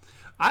guys.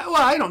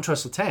 I don't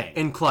trust Letang.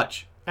 In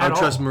clutch. I At would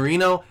trust all.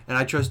 Marino and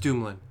I trust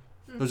Dumoulin.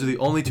 Those are the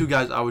only 2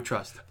 guys I would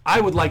trust.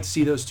 I would like to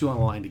see those 2 on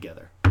the line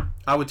together.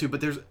 I would too,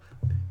 but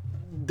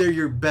they're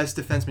your best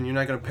defensemen. You're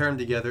not going to pair them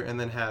together and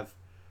then have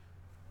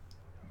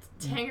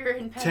Tanger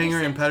and Pedersen.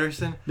 Tanger and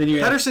Pedersen. Then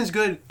you have- Pedersen's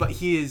good, but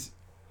he is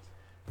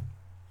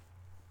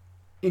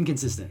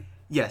Inconsistent.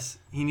 yes.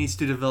 He needs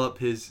to develop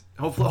his.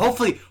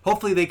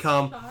 Hopefully they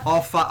come.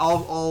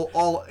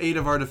 All 8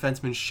 of our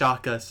defensemen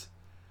shock us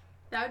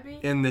That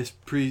would be in this So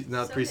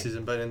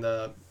preseason, but in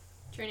the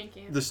training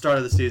camp. start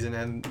of the season,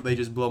 and they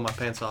just blow my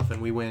pants off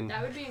and we win.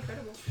 That would be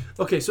incredible.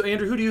 Okay, so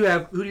Andrew, who do you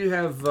have?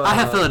 I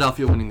have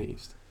Philadelphia winning the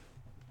East.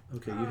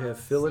 Okay, you have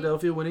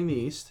Philadelphia winning the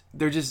East.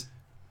 They're just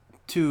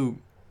too.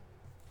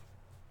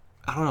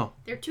 I don't know.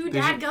 They're too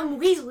There's- dadgum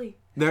Weasley.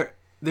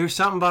 There's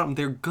something about them.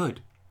 They're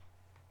good,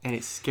 and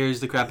it scares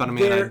the crap out of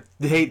me. And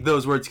I hate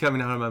those words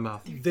coming out of my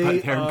mouth. They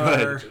but they're are.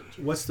 good.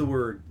 What's the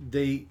word?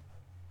 They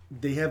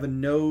have a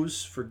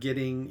nose for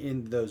getting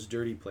into those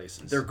dirty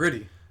places. They're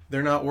gritty.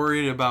 They're not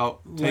worried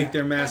about. like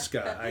their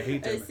mascot. I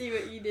hate I them. see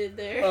what you did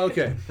there.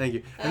 Okay. Thank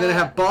you. And then I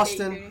have hate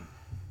Boston, gritty.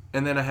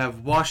 and then I have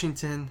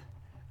Washington,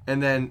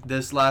 and then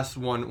this last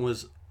one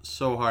was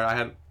so hard. I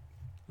had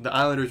the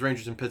Islanders,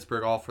 Rangers, and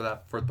Pittsburgh all for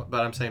that. But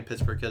I'm saying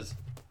Pittsburgh because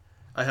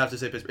I have to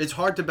say Pittsburgh. It's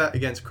hard to bet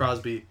against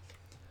Crosby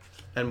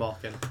and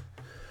Malkin.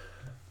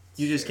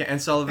 You just can't.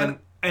 And Sullivan.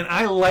 And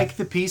I like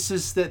the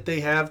pieces that they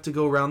have to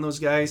go around those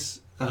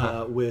guys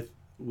Uh-huh. with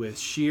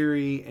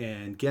Sheary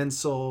and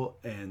Gensel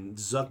and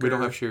Zucker. We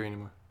don't have Sherry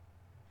anymore.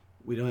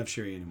 We don't have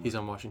Sheary anymore. He's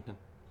on Washington.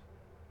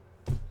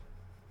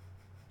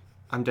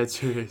 I'm dead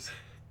serious.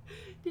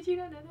 Did you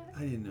not know that?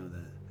 I didn't know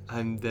that.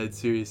 I'm dead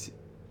serious.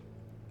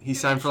 He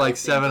signed for like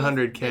They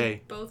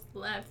 $700K. both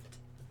left.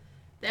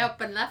 They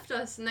up and left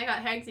us, and they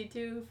got Hagsy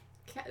too.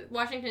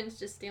 Washington's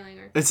just stealing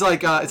her. It's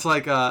like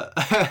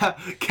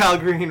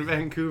Calgary and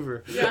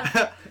Vancouver.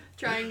 Yeah.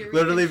 Trying to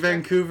Literally,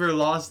 reconstruct. Vancouver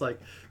lost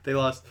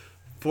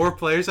 4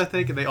 players, I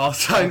think, and they all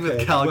signed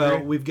with Calgary.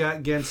 Well, we've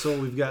got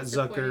Gensel, we've got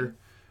Zucker,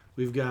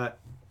 we've got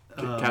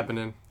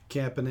Kapanen,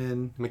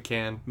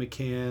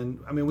 McCann.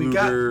 I mean, we've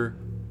Luger,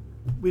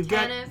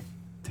 got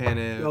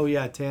Tanev. Oh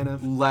yeah, Tanev.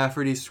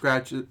 Lafferty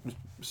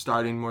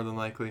starting more than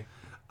likely.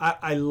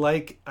 I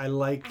like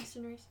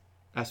Aston Reese.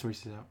 Aston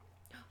Reese is out.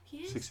 Oh, he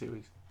is? 6 to 8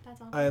 weeks.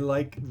 That's awesome. I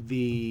like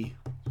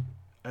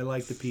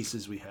the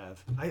pieces we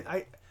have.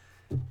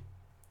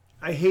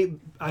 I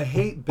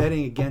hate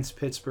betting against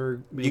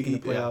Pittsburgh making the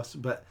playoffs,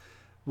 but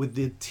with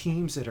the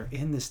teams that are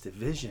in this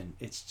division,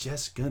 it's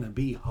just gonna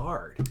be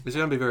hard. It's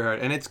gonna be very hard,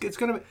 and it's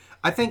gonna be.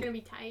 I think It's gonna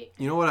be tight.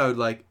 you know what I would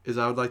like is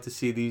I would like to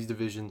see these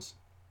divisions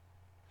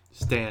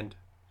stand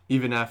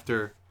even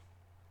after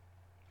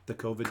The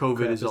COVID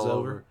COVID is all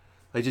over.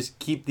 Like just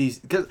keep these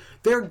because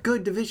they're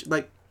good division.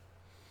 Like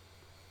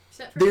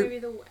Except for They're- maybe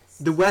the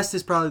West. the West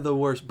is probably the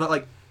worst, but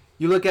like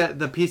you look at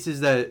the pieces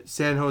that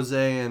San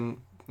Jose and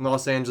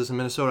Los Angeles and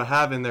Minnesota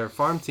have in their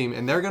farm team,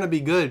 and they're gonna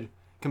be good,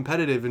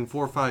 competitive in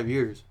 4 or 5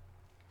 years.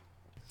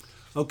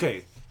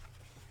 Okay,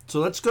 so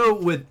let's go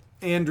with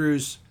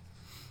Andrew's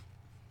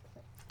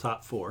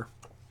top 4.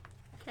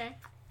 Okay.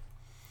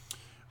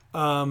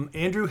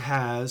 Andrew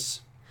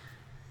has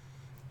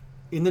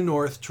in the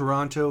North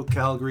Toronto,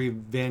 Calgary,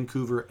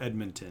 Vancouver,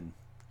 Edmonton,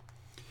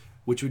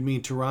 which would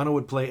mean Toronto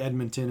would play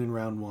Edmonton in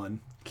round 1.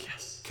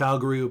 Yes.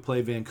 Calgary would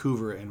play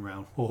Vancouver in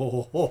round.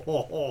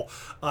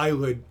 I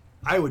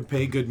would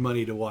pay good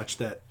money to watch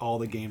all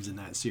the games in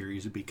that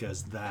series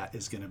because that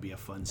is going to be a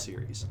fun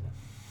series.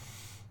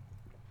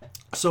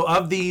 So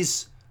of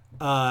these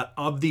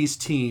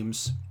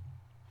teams,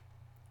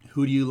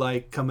 who do you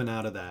like coming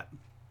out of that,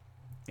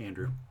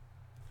 Andrew?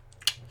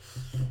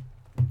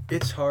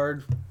 It's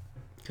hard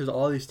because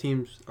all these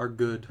teams are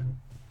good,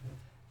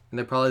 and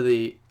they're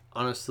probably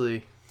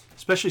honestly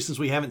Especially since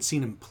we haven't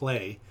seen him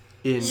play.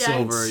 in Yeah,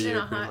 over a it's year.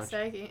 in a pretty hot much.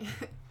 second.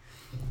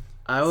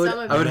 I would Some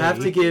of I would them have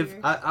are to give easier.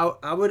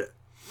 I would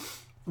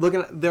look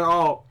at they're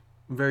all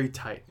very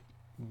tight,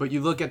 but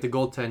you look at the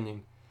goaltending,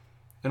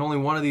 and only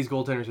one of these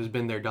goaltenders has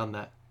been there, done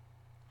that.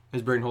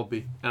 Is Braden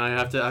Holtby, and I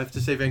have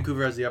to say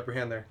Vancouver has the upper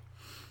hand there.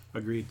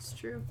 Agreed. It's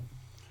true.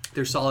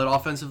 They're solid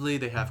offensively.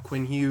 They have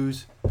Quinn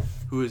Hughes,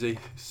 who is a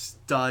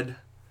stud.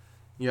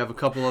 You have a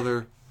couple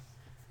other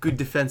good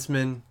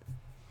defensemen.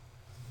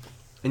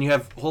 And you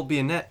have Holtby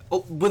in net.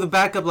 Oh, with a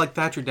backup like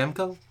Thatcher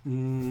Demko,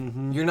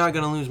 you're not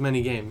going to lose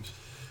many games.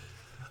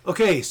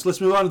 Okay, so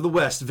let's move on to the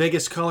West.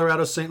 Vegas,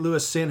 Colorado, St.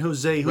 Louis, San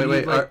Jose. Who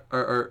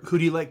do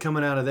you like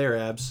coming out of there,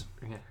 Abs?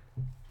 Yeah.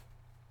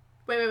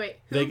 Wait.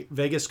 Who?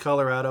 Vegas,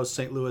 Colorado,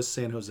 St. Louis,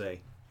 San Jose.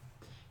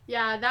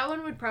 Yeah, that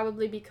one would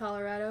probably be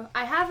Colorado.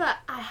 I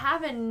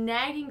have a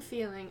nagging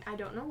feeling, I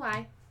don't know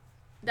why,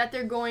 that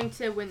they're going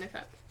to win the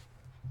cup.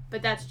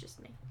 But that's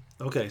just me.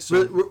 Okay,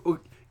 so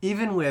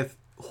Even with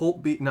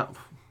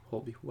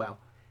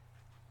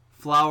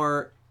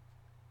Flower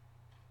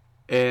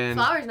and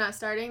Flower's not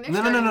starting. They're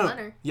no. starting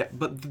Leonard. Yeah,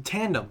 but the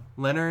tandem,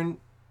 Leonard,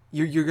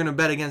 you're gonna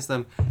bet against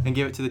them and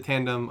give it to the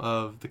tandem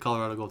of the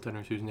Colorado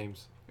goaltenders whose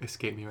names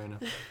escape me right now.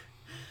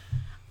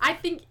 I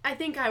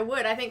think I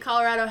would. I think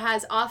Colorado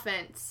has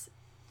offense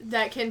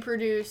that can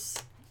produce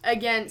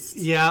against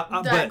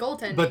that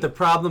goaltending. But the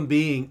problem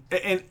being,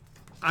 and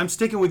I'm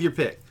sticking with your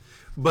pick,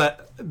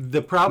 but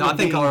the problem No, I think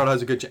being, Colorado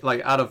has a good chance.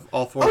 Like out of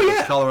all 4 of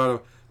us,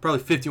 Colorado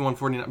probably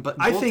 51-49. But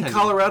I think goaltending,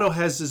 Colorado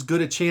has as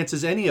good a chance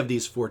as any of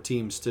these 4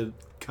 teams to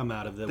come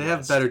out of the they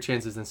West. have better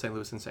chances than St.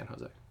 Louis and San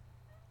Jose.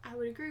 I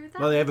would agree with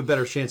that. Well, they have a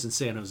better chance than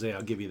San Jose.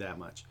 I'll give you that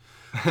much.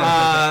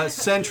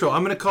 Central.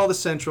 I'm going to call the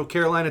Central: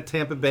 Carolina,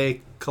 Tampa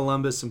Bay,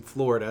 Columbus, and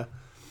Florida.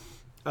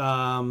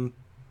 Of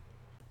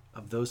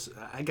those,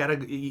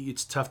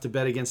 it's tough to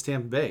bet against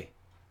Tampa Bay.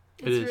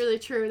 it's is. really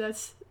true.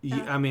 That's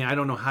I mean, I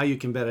don't know how you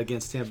can bet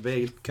against Tampa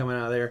Bay coming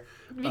out of there.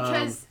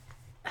 because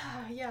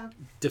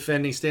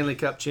Defending Stanley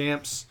Cup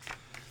champs.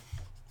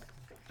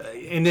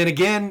 And then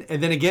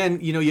again,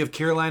 you have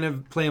Carolina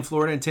playing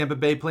Florida and Tampa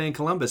Bay playing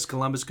Columbus.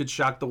 Columbus could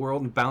shock the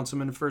world and bounce them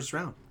in the first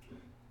round.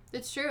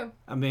 it's true.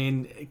 I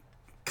mean,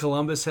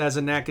 Columbus has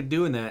a knack of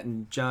doing that,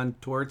 and John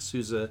Torts,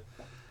 who's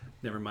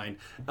never mind,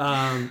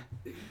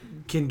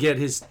 can get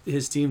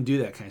his team do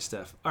that kind of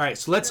stuff. All right,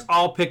 so let's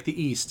all pick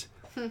the East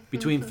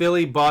between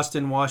Philly,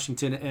 Boston,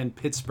 Washington, and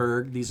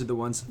Pittsburgh. These are the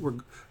ones we're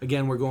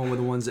going with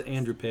the ones that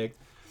Andrew picked.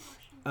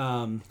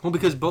 Well,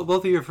 because both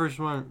of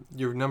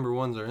your number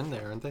ones are in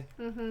there, aren't they?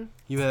 Mm-hmm.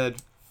 You had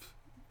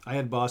I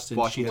had Boston.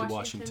 She had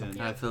Washington.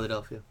 Washington. I had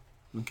Philadelphia.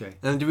 Okay.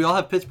 And do we all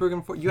have Pittsburgh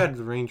in 4th? You had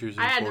the Rangers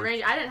in I had 4th. the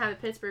Rangers. I didn't have the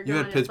Pittsburgh. You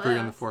going had in Pittsburgh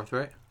in the playoffs. 4th,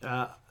 right?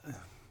 Uh,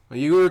 Well,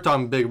 you were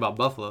talking big about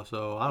Buffalo,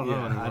 so I don't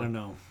know. yeah, I don't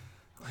know.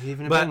 Are you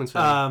even a Penguins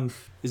But fan?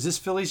 is this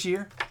Philly's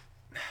year?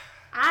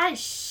 I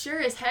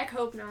sure as heck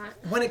hope not.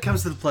 When it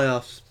comes to the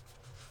playoffs,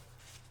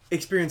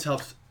 experience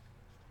helps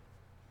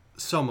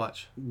so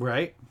much.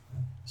 Right.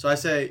 So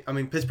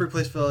Pittsburgh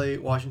plays Philly.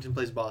 Washington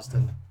plays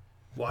Boston.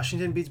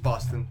 Washington beats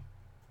Boston.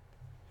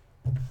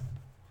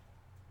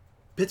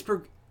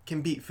 Pittsburgh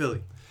can beat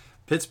Philly.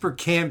 Pittsburgh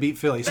can beat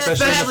Philly,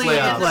 especially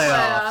in the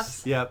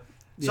playoffs. Yep.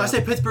 So I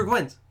say Pittsburgh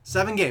wins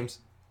 7 games.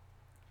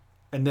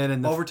 And then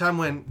in the overtime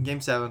win,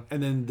 Game 7.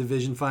 And then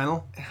division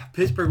final.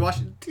 Pittsburgh,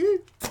 Washington.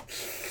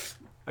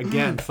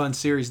 Again, fun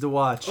series to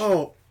watch.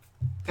 Oh,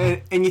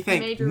 and you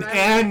think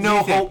and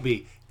no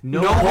Holtby.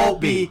 No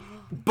Holtby.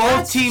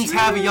 Both teams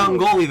have a young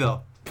goalie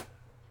though.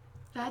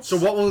 So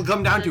what will it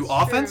come down to?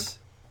 Offense?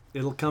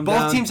 It'll come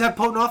down. Both teams have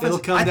potent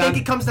offense. I think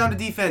it comes down to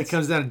defense. It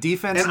comes down to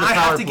defense, and I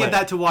have to give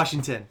that to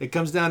Washington. It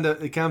comes down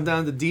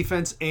to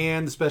defense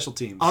and the special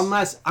teams.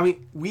 Unless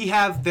we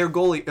have their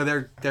goalie,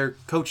 their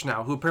coach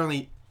now, who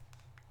apparently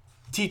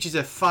teaches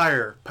a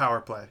fire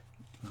power play.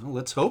 Well,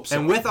 let's hope so.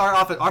 And with our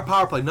offense, our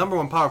power play, number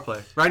 1 power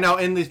play right now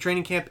in this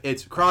training camp,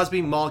 it's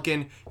Crosby,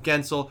 Malkin,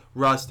 Gensel,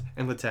 Rust,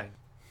 and Letang.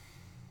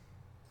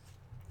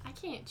 I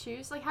can't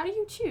choose. Like, how do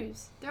you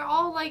choose? They're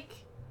all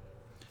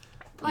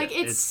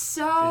it's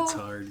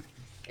hard.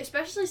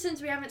 Especially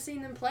since we haven't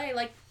seen them play.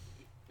 Like,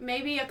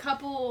 maybe a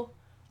couple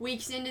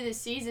weeks into the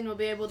season we'll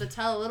be able to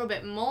tell a little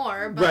bit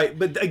more. But, right,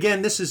 but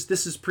again, this is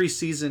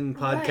preseason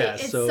podcast, right.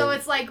 so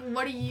it's like,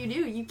 what do?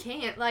 You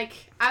can't. Like,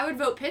 I would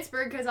vote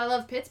Pittsburgh because I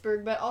love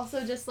Pittsburgh, but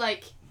also just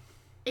like,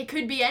 it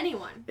could be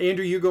anyone.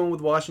 Andrew, you going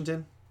with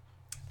Washington?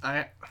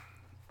 I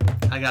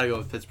gotta go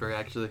with Pittsburgh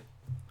actually.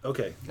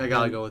 Okay, I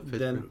gotta go with Pittsburgh.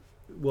 Then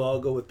I'll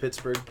go with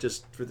Pittsburgh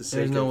just for the sake.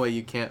 There's no way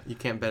you can't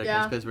bet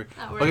against Pittsburgh.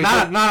 Okay,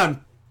 not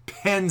on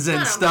Pens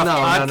and Stuff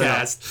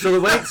podcast.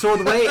 No.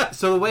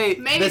 So the way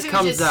maybe this if it was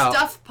comes just out.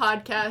 Stuff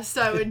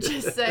podcast, I would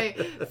just say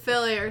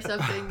Philly or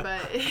something,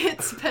 but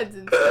it's Pens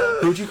and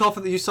Stuff. Who'd you call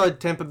for you saw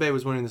Tampa Bay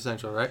was winning the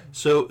Central, right?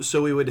 So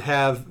we would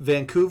have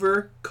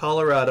Vancouver,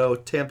 Colorado,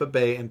 Tampa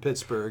Bay, and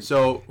Pittsburgh.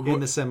 So in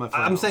the semifinals.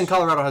 I'm saying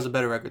Colorado has a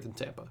better record than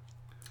Tampa.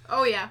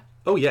 Oh yeah.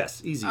 Oh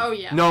yes, easy. Oh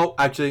yeah. No,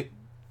 actually,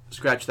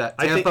 scratch that.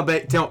 Tampa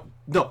Bay.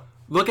 No,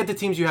 look at the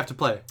teams you have to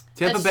play.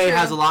 Tampa That's Bay true.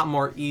 has a lot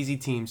more easy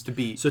teams to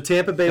beat. So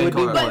Tampa Bay would be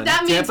Colorado. one. But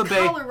that means Tampa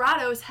Bay-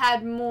 Colorado's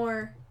had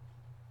more.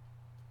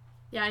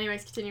 Yeah.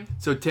 Anyways, continue.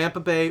 So Tampa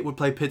Bay would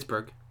play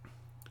Pittsburgh,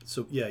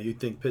 So yeah, you'd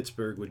think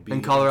Pittsburgh would be.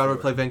 and Colorado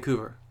would play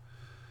Vancouver.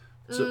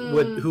 So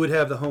who would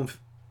have the home?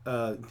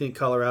 You think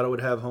Colorado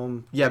would have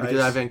home? Yeah, because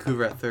ice? I have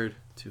Vancouver at 3rd,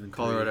 2 and 3.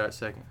 Colorado at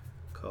 2nd.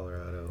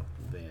 Colorado,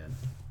 Van.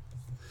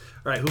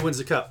 All right, who wins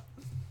the cup?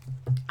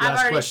 I've Last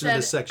already question said. of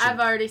this section. I've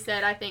already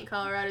said I think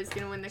Colorado's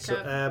gonna win the So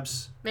cup.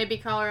 Abs. Maybe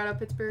Colorado,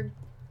 Pittsburgh.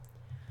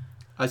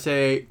 I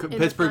say the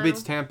Pittsburgh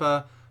beats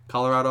final.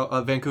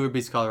 Tampa, Vancouver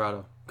beats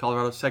Colorado.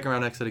 Colorado second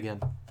round exit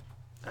again,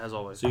 as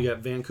always. So you got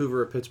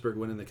Vancouver or Pittsburgh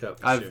winning the cup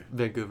this I have year.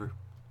 Vancouver.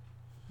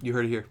 You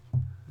heard it here.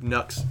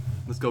 Nux.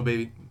 Let's go,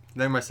 baby.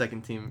 They're my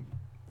second team.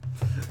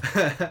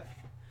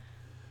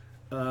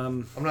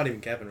 I'm not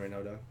even capping right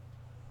now, dog.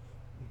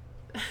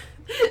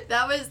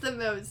 That was the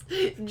most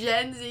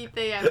Gen Z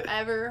thing I've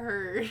ever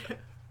heard.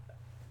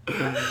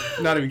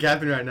 Not even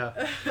capping right now.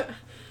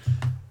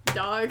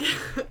 Dog.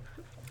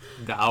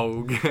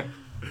 Dog.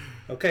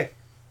 Okay.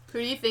 Who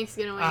do you think's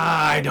gonna win?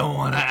 I don't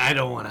wanna.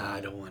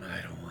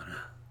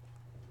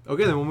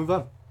 Okay, then we'll move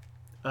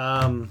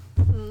on.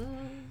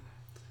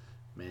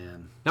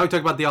 Man. Now we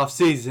talk about the off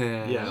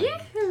season. Yeah.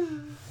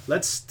 Yahoo!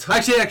 Let's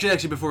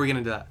Actually, before we get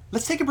into that,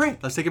 let's take a break.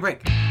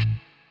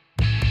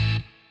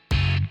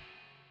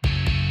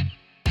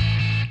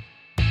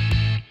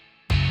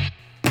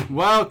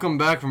 Welcome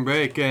back from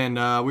break, and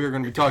we are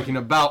going to be talking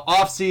about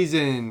off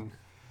season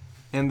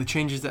and the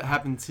changes that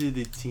happened to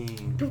the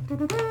team.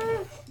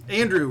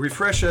 Andrew,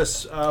 refresh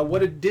us.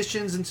 What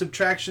additions and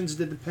subtractions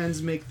did the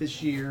Pens make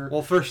this year?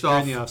 Well, first during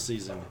off, the off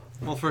season.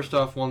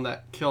 one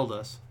that killed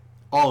us,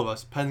 all of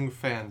us, Pens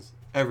fans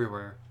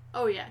everywhere,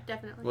 Oh yeah,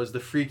 definitely. was the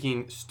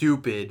freaking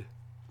stupid,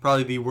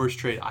 probably the worst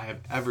trade I have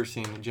ever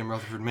seen Jim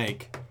Rutherford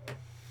make.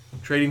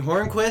 Trading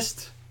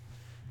Hornquist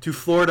to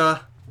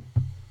Florida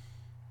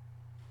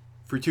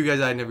for 2 guys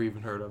I had never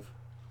even heard of.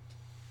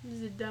 This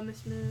is the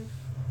dumbest move.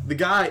 The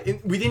guy,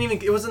 it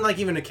wasn't like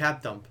even a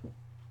cap dump.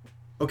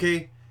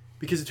 Okay?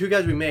 Because the 2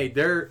 guys we made,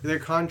 their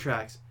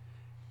contracts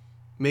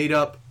made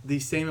up the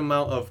same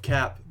amount of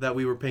cap that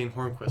we were paying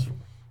Hornquist for.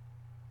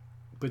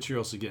 But you're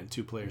also getting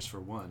 2 players for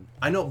 1.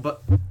 I know,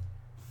 but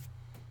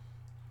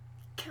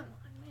Come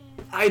on,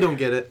 man. I don't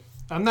get it.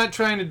 I'm not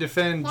trying to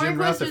defend Jim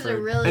Hornquist is a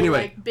Rutherford. really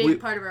Anyway, big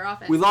part of our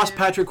offense. We lost too.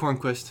 Patrick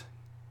Hornquist.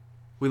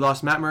 We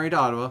lost Matt Murray to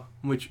Ottawa,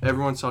 which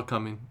everyone saw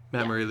coming.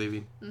 Matt Murray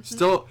leaving. Mm-hmm.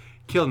 Still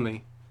killed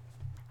me.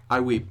 I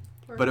weep.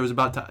 But it was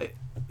about time.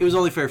 It was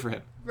only fair for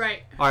him.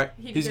 Right. All right,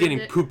 He he's deserved getting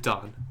it. pooped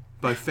on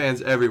by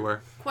fans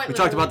everywhere. Quite We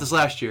talked literally. about this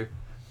last year.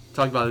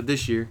 Talked about it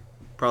this year.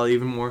 Probably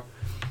even more.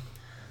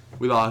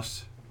 We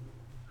lost.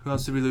 Who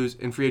else did we lose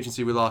in free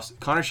agency? We lost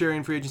Connor Sherry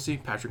in free agency.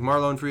 Patrick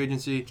Marleau in free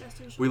agency.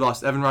 We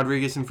lost Evan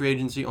Rodriguez in free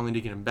agency, only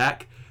to get him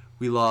back.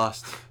 We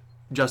lost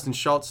Justin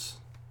Schultz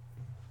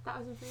That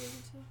was a free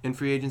agency. in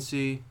free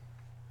agency.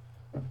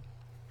 I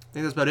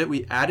think that's about it.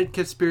 We added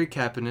Kasperi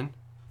Kapanen.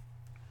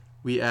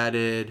 We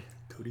added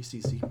Cody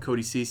Ceci.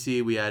 Cody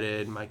Ceci. We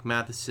added Mike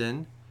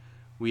Matheson.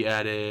 We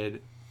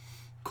added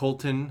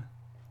Colton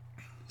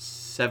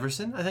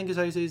Severson, I think is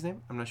how you say his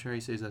name. I'm not sure how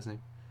you say his last name.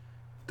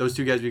 Those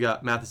two guys we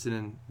got, Matheson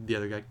and the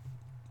other guy.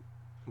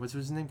 What's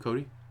his name?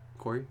 Corey?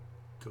 Cody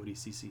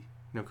Cece.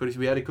 No, Cody.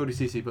 We added Cody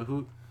Cece, but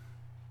who?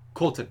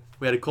 Colton.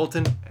 We added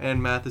Colton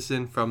and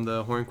Matheson from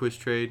the Hornquist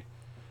trade.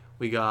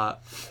 We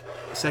got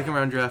a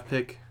second-round draft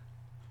pick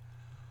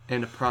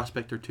and a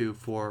prospect or two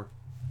for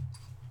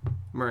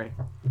Murray.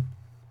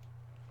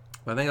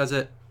 But I think that's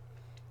it.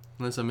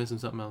 Unless I'm missing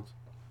something else.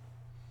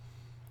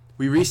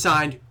 We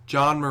re-signed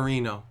John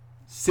Marino.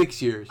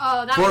 6 years.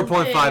 Oh, that was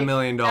 $4.5 big.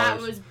 million. That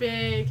was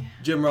big.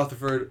 Jim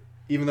Rutherford,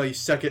 even though you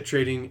suck at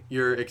trading,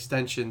 your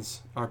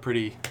extensions are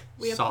pretty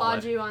We solid.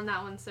 applaud you on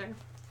that one, sir.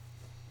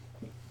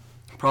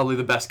 Probably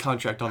the best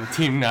contract on the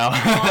team now.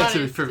 Honest To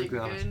be to perfectly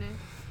honest. goodness.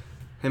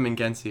 Him and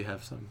Gensi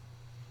have some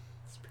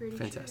It's pretty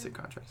fantastic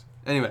true. contracts.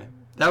 Anyway,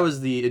 that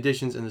was the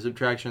additions and the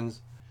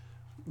subtractions.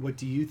 What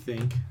do you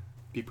think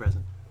Be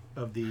present.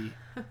 of the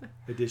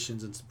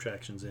additions and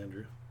subtractions,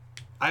 Andrew?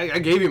 I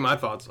gave you my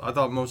thoughts. I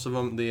thought most of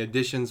them, the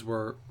additions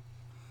were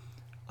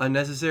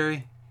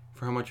unnecessary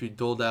for how much we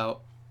doled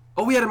out.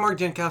 Oh, we had a Mark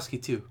Jankowski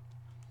too.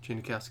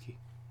 Jankowski,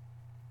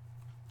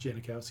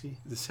 Janikowski?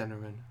 the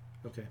centerman.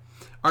 Okay.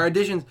 Our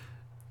additions,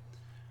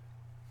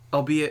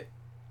 albeit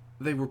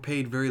they were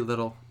paid very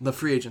little, the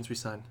free agents we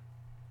signed,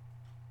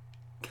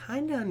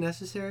 kind of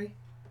unnecessary,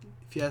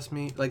 if you ask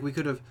me. Like, we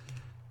could have,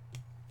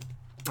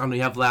 I don't know,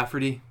 you have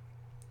Lafferty,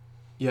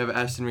 you have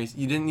Aston Reese.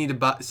 You didn't need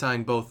to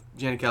sign both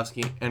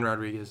Janikowski and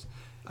Rodriguez.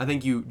 I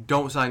think you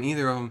don't sign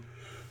either of them.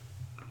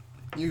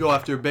 You go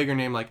after a bigger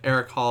name like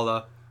Eric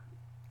Holla,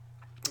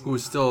 who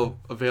was still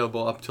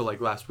available up till like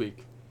last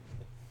week.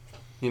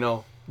 You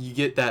know, you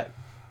get that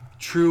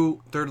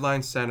true third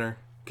line center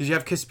because you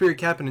have Kasperi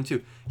Kapanen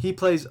too. He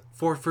plays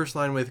first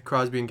line with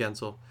Crosby and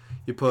Gensel.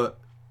 You put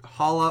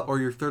Holla or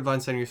your third line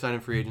center you sign in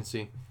free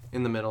agency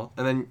in the middle,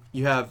 and then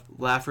you have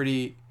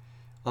Lafferty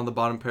on the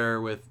bottom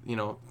pair with, you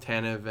know,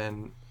 Tanev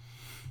and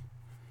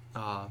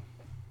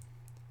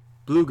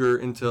Bluger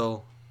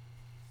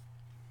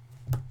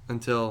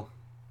until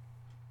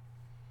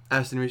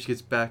Aston Reese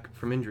gets back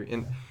from injury.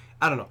 And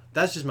I don't know.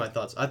 That's just my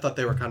thoughts. I thought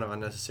they were kind of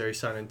unnecessary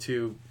signing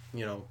two,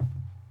 you know,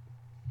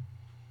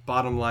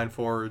 bottom line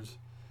forwards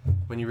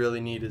when you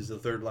really need is the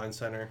third line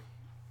center.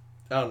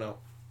 I don't know.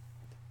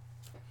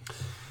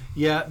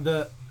 Yeah,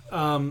 the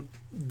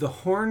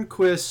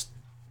Hornquist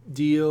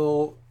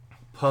deal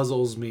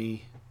puzzles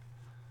me.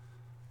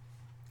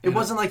 It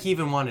wasn't like he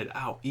even wanted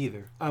out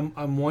either.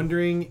 I'm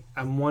wondering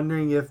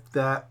if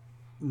that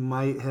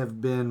might have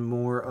been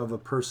more of a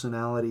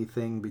personality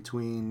thing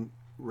between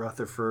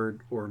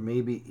Rutherford or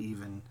maybe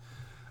even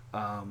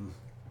I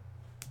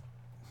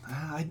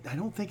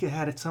don't think it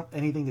had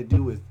anything to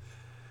do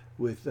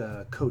with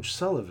Coach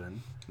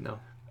Sullivan. No.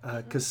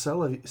 Because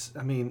Sullivan,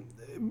 I mean,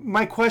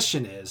 my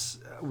question is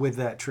with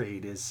that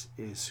trade is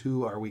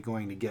who are we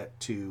going to get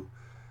to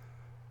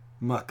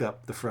muck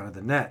up the front of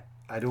the net?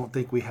 I don't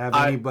think we have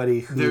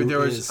anybody who there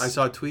was. is... I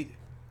saw a tweet.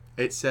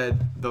 It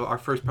said our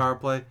first power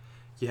play.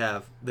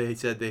 They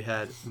said they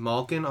had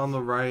Malkin on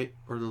the right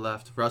or the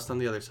left, Rust on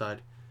the other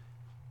side,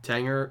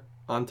 Tanger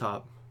on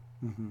top,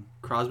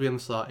 Crosby on the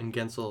slot, and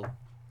Gensel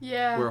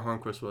where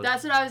Hornquist was.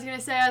 That's what I was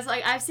gonna say. I was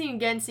like, I've seen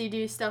Gensi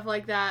do stuff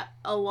like that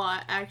a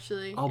lot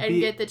actually, and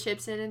get the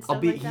chips in and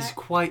stuff like that. He's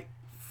quite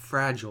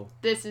fragile.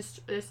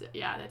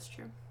 Yeah, that's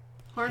true.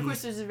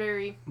 Hornquist is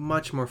very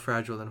much more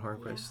fragile than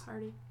Hornquist. Yeah,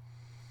 hardy.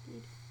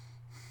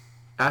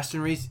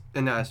 Aston Reese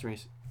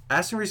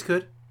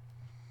could,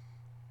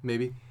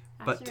 maybe,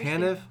 but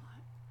Tanev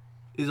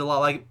is a lot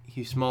like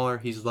he's smaller,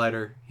 he's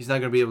lighter. He's not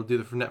going to be able to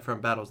do the net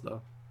front battles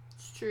though.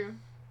 It's true.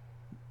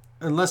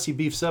 Unless he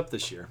beefs up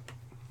this year.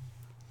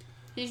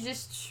 He's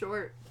just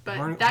short,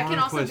 but that can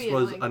also be. Hornquist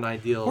was an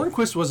ideal.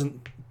 Hornquist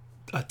wasn't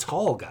a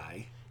tall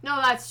guy. No,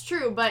 that's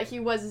true, but he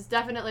was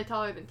definitely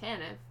taller than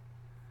Tanev.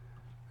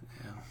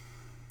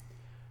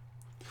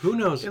 Who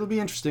knows? It'll be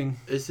interesting.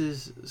 This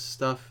is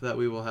stuff that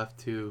we will have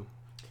to...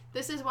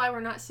 This is why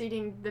we're not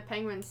seeding the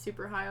Penguins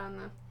super high on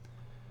the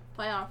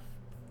playoff.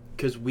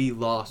 Because we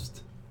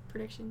lost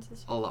predictions this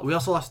year. a lot. We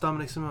also lost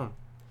Dominic Simone.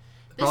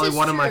 Probably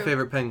one of my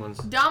favorite Penguins.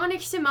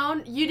 Dominic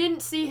Simone, you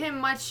didn't see him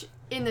much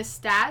in the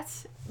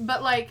stats,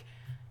 but like...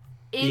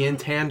 The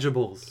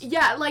intangibles.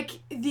 Yeah, like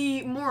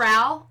the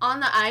morale on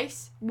the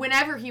ice,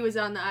 whenever he was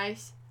on the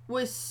ice,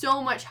 was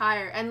so much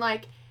higher. And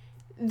like...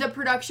 the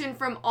production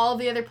from all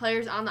the other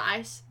players on the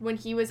ice when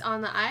he was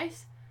on the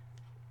ice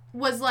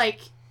was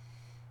like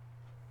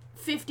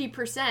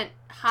 50%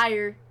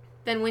 higher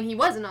than when he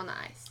wasn't on the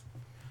ice.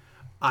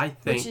 I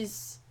think... Which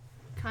is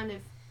kind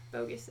of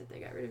bogus that they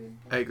got rid of him.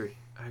 I agree.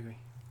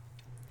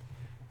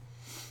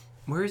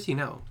 Where is he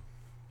now?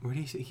 Where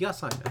did he got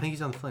signed. I think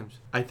he's on the Flames.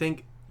 I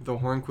think the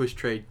Hornquist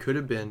trade could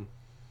have been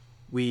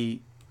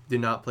we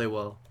did not play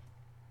well.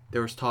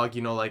 There was talk,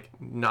 you know, like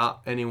no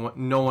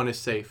one is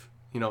safe.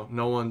 You know,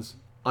 no one's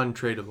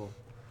untradeable.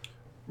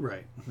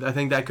 Right. I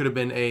think that could have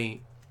been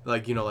hey,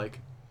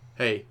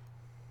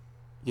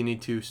 you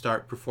need to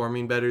start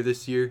performing better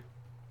this year,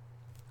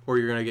 or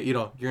you're gonna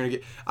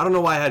get. I don't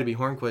know why it had to be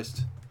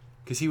Hornquist.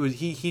 because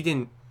he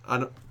didn't. I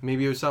don't.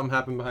 Maybe it was something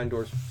happened behind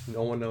doors.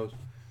 No one knows.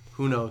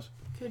 Who knows?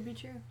 Could be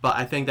true. But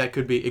I think that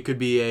could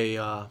be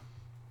a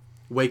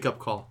wake up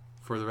call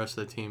for the rest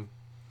of the team.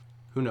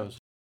 Who knows?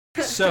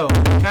 So,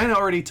 kind of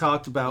already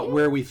talked about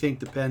where we think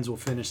the Pens will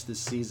finish this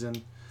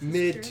season.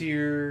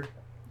 Mid-tier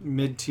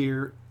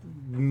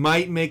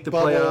Might make the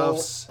bubble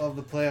playoffs. of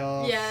the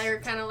playoffs. Yeah, they're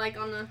kind of like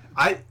on the.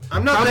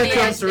 I'm not Probably that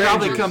Yeah, close to yeah.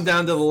 Probably Rangers. come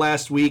down to the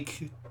last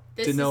week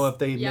This to know is- if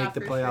they yeah, make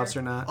the for playoffs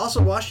sure. or not.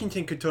 Also,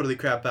 Washington could totally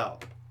crap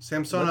out.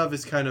 Samsonov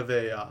is kind of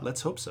a Let's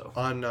hope so.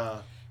 on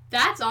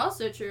That's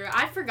also true.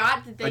 I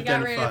forgot that they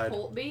got rid of Identified.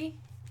 Holtby.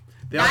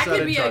 the That outside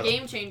could of be Char. a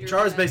game changer.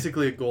 Char is for them.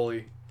 basically a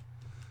goalie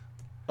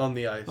on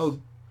the ice. Oh,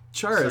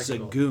 Char is a Second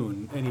goal.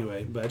 goon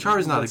anyway, but Char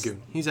is not a that's-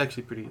 goon. He's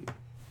actually pretty.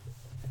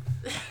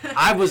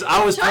 I was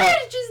pulling- Char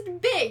is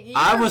just big. You're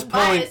I was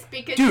pulling, biased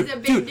because he's a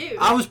big dude.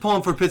 I was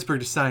pulling for Pittsburgh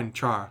to sign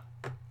Char.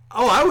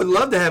 Oh, I would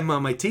love to have him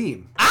on my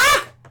team.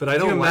 But I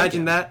Can don't you like imagine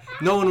him. that?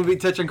 No one would be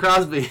touching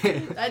Crosby.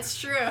 That's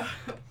true.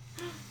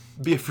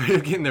 Be afraid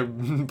of getting their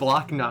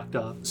block knocked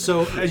off.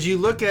 So, as you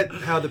look at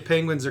how the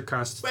Penguins are Wait,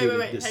 constituted,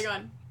 wait, hang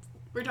on.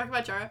 We're talking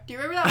about Chara. Do you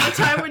remember that one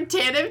time when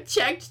Tatum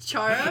checked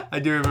Chara? I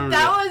do remember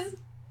That was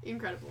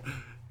incredible.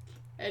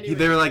 Anyway,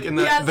 They were like in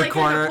he has, the like, a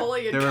corner.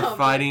 Napoleon They were complex.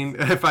 fighting.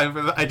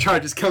 And Char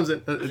just comes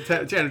in.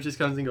 Tanner just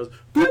comes in and goes,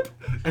 boop!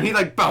 And he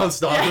like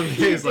bounced off Yeah, him.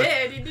 he was like,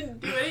 did. He didn't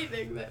do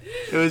anything. But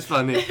it was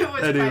funny. it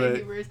was Anyway. funny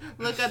humorous.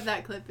 Look up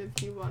that clip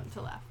if you want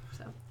to laugh.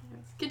 So,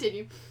 anyways,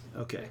 continue.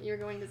 Okay. What you were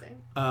going to say.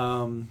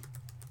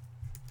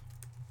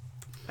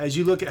 As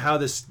you look at how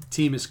this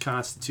team is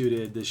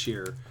constituted this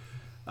year,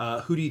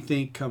 who do you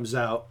think comes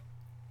out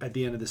at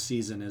the end of the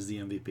season as the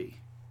MVP?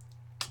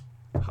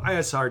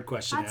 That's a hard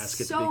question to That's ask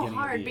at the so beginning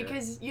hard of the year.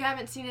 because you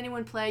haven't seen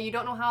anyone play. You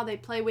don't know how they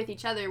play with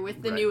each other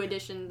with the Right. new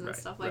additions and Right,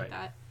 stuff like right.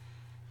 that.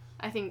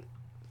 I think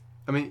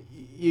I mean,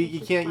 you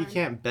It's can't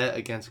fine. bet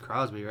against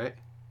Crosby, right?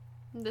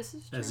 this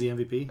is true. As the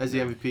MVP? As the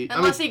MVP.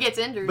 Unless he gets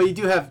injured. But you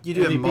do have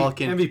MVP,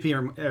 Malkin. MVP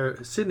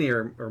or Sydney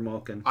or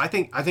Malkin. I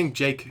think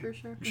Jake For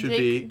sure. should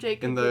Jake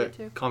be in could the it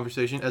too.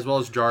 conversation as well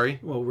as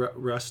Jari, Well,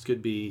 Rust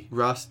could be.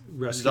 Rust,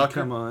 Rust Zucker. could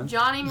come on.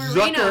 Johnny Marino.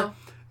 Zucker.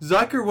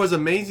 Zucker was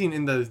amazing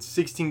in the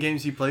 16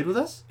 games he played with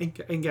us.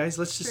 And guys,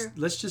 let's True.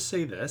 just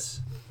say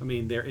this. I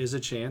mean, there is a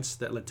chance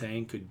that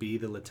Letang could be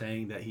the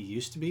Letang that he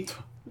used to be.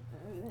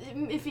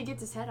 If he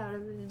gets his head out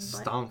of his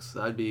butt. Stonks.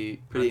 That'd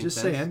be pretty I'm just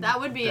intense. saying. That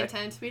would be That-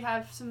 intense. We'd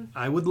have some.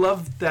 I would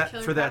love that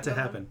Killer for that to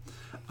crap happen.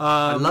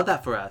 I love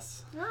that for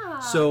us. Ah.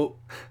 So,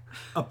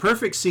 a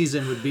perfect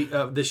season would be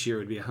this year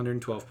would be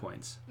 112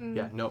 points.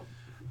 Yeah, no.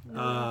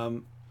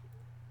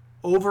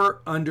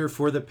 Over under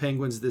for the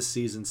Penguins this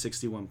season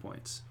 61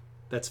 points.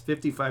 That's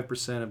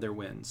 55% of their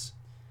wins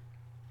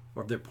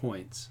or of their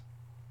points.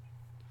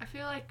 I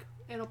feel like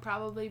it'll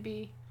probably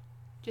be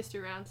just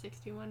around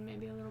 61,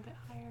 maybe a little bit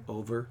higher.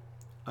 Over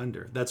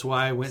under. That's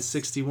why I went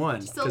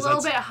 61. Just a 'cause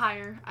little that's- bit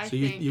higher, I So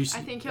you- think. you-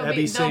 I think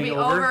Abby's they'll be saying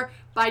over? over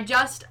by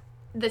just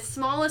the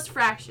smallest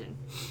fraction,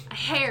 a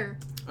hair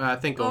I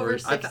think over over.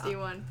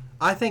 61.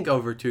 I think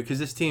over too, because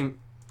this team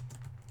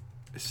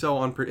is so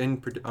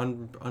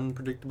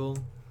unpredictable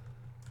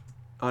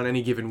on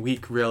any given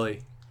week.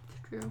 Really,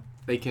 True.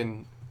 they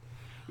can.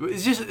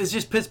 It's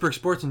just Pittsburgh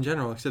sports in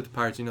general, except the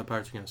Pirates. You know, the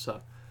Pirates are gonna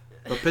suck.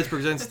 But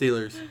Pittsburgh and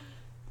Steelers,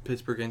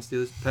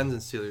 Pens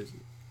and Steelers.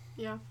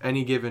 Yeah.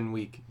 Any given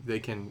week, they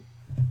can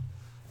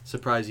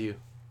surprise you,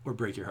 or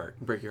break your heart.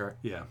 break your heart,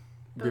 Yeah.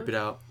 rip it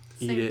out,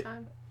 Same eat it,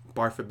 time.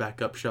 barf it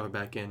back up, shove it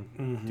back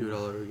in, do it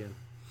all over again.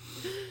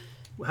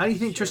 How do you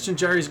think Tristan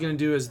Jarry is going to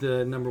do as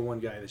the number one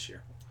guy this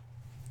year?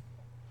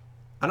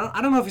 I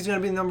don't know if he's gonna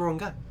be the number one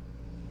guy.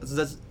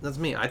 That's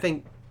me. I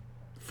think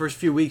first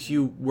few weeks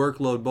you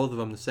workload both of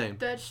them the same.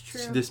 That's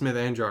true. This Smith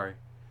and Jari.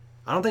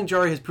 I don't think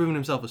Jari has proven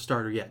himself a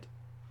starter yet.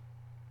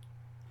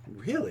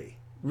 Really?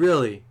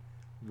 Really,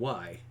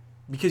 Why?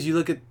 because you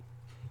look at,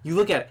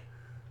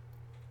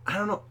 I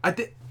don't know. I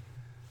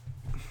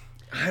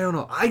don't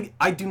know.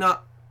 I do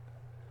not.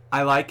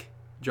 I like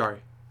Jari.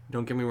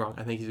 Don't get me wrong.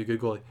 I think he's a good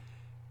goalie.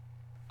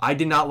 I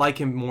did not like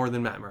him more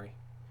than Matt Murray,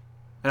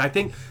 and I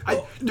think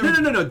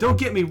No. Don't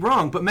get me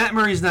wrong, but Matt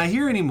Murray's not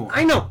here anymore.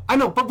 I know,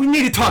 but we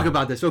need to talk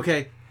about this,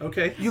 okay?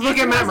 Okay. You look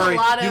Andrew at Matt has a Murray.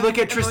 lot You of look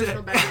at Tristan.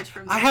 emotional baggage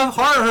from I this. have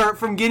hurt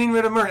from getting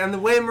rid of Murray, and the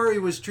way Murray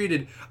was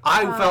treated,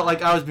 I felt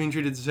like I was being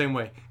treated the same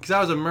way because I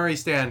was a Murray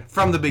stan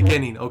from the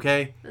beginning.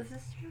 Okay, This is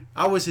true.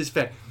 I was his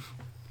fan.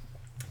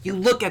 You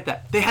look at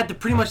that; they had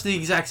pretty much the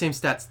exact same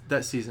stats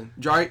that season.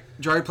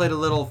 Jari played a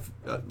little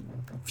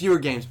fewer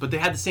games, but they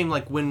had the same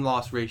like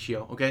win-loss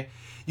ratio. Okay,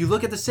 you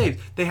look at the saves;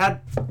 they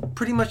had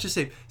pretty much the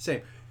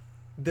same.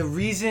 The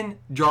reason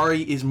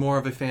Jari is more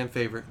of a fan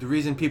favorite, the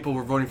reason people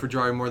were voting for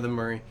Jari more than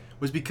Murray,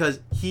 was because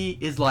he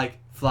is like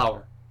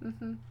Flower.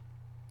 Mm-hmm.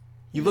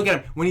 You look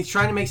at him when he's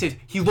trying to make saves;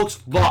 he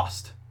looks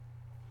lost.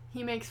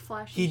 He makes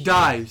flashy He shots.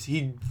 dives,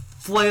 he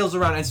flails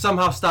around, and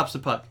somehow stops the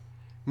puck.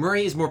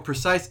 Murray is more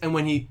precise, and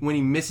when he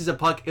misses a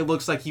puck, it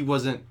looks like he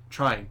wasn't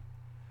trying.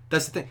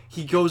 That's the thing.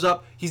 He goes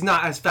up. He's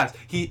not as fast.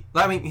 He's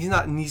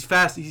not. And he's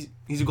fast. He's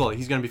a goalie.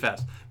 He's gonna be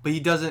fast, but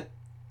he doesn't.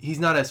 He's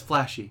not as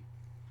flashy.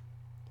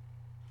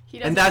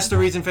 And that's the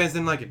reason fans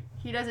didn't like it.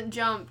 He doesn't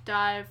jump,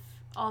 dive,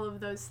 all of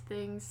those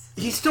things.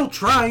 He still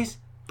tries,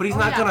 but he's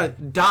not going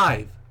to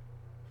dive.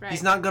 Right.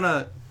 He's not going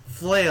to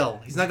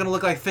flail. He's not going to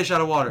look like a fish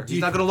out of water. He's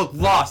not going to look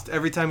lost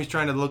every time he's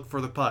trying to look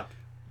for the puck.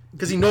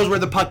 Because he knows where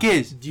the puck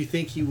is. Do you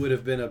think he would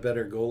have been a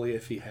better goalie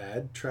if he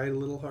had tried a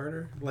little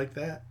harder like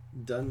that?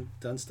 Done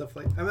stuff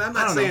like I mean, I'm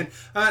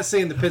not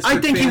saying the Pittsburgh.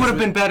 I think he would have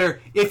been better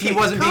if he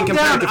wasn't being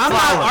compared to Flower.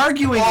 I'm not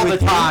arguing all with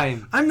the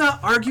time. I'm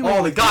not arguing all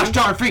the with gosh you.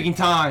 darn freaking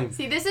time.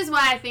 See, this is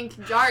why I think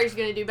Jari's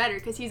going to do better,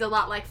 because he's a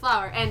lot like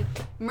Flower. And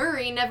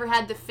Murray never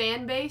had the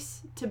fan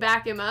base to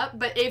back him up,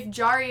 but if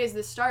Jari is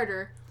the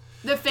starter,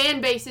 the fan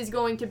base is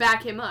going to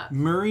back him up.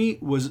 Murray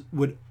was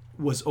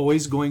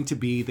always going to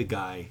be the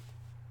guy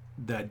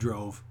that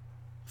drove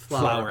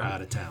Flower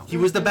out of town. He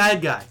was the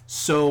bad guy.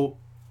 So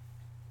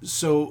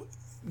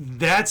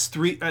that's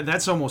three.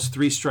 That's almost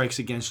 3 strikes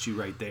against you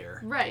right there.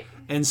 Right.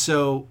 And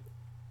so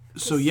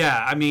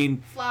yeah. I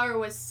mean, Flower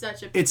was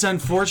such a. It's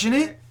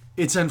unfortunate.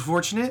 It's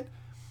unfortunate,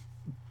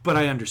 but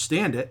I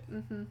understand it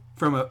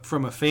from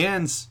a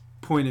fan's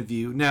point of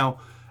view. Now,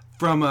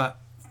 from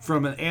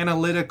an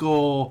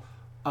analytical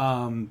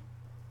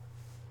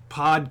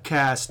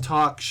podcast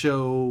talk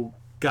show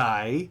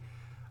guy,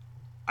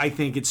 I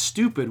think it's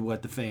stupid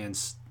what the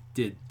fans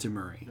did to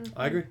Murray.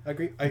 I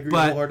agree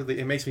But- wholeheartedly.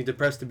 It makes me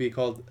depressed to be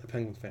called a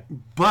Penguins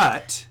fan.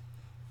 But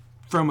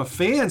from a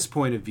fan's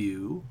point of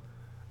view,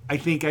 I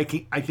think I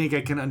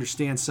can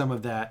understand some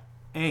of that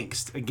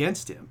angst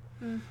against him.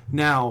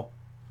 Now,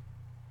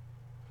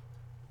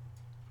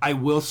 I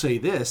will say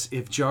this: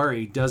 if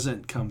Jari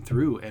doesn't come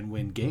through and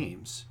win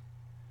games,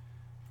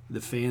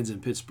 the fans in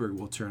Pittsburgh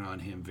will turn on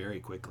him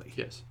very quickly.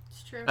 Yes.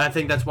 It's true. I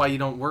think that's why you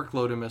don't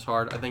workload him as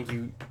hard. I think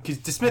because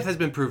DeSmith has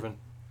been proven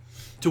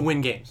to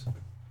win games.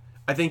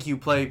 I think you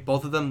play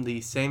both of them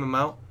the same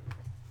amount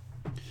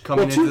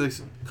coming into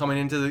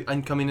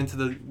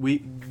the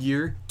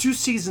year. 2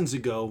 seasons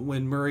ago,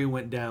 when Murray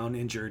went down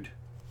injured,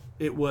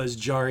 it was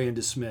Jari and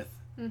DeSmith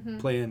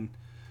playing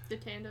The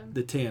tandem.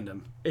 the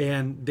tandem,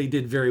 and they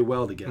did very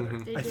well together.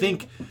 They I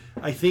did.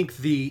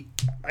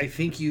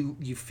 think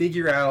you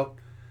figure out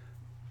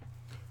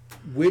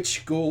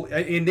which goal,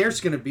 and there's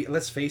going to be,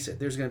 let's face it,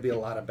 there's going to be a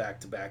lot of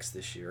back-to-backs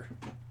this year,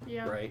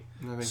 Yeah. right?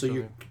 I think So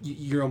so.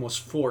 you're almost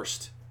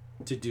forced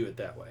to do it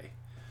that way.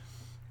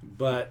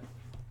 But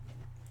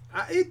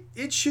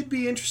it should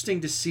be interesting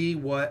to see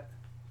what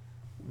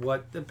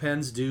the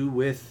Pens do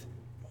with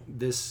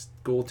this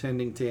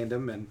goaltending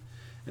tandem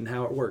and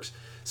how it works.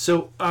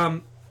 So,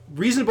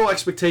 reasonable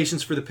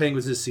expectations for the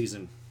Penguins this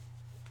season.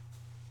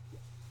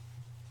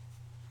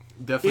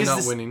 Definitely Is not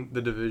this- winning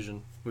the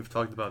division. We've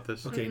talked about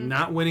this. Okay,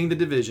 not winning the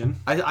division.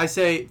 I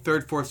say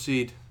 3rd, 4th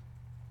seed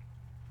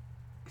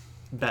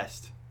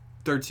best.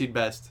 3rd seed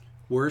best.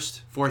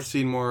 Worst. 4th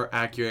seed more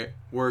accurate.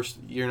 Worst,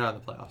 you're not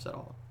in the playoffs at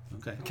all.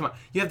 Okay. Come on.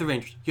 You have the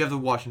Rangers. You have the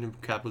Washington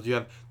Capitals. You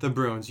have the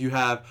Bruins. You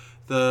have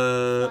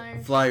the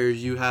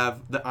Flyers. You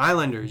have the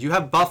Islanders. You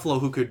have Buffalo,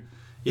 who could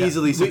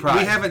easily surprise.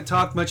 We haven't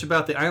talked much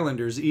about the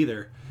Islanders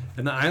either.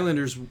 And the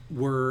Islanders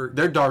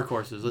They're dark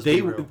horses. Let's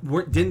be real.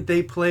 didn't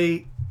they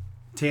play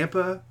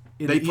Tampa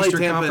in They the played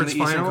Eastern Tampa in Conference the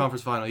Eastern final?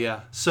 Conference Final, yeah.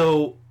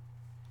 So,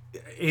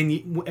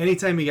 and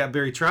anytime you got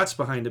Barry Trotz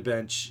behind the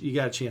bench, you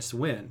got a chance to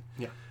win.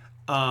 Yeah.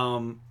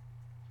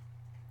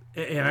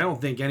 And I don't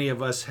think any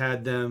of us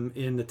had them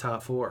in the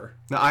top 4.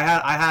 No, I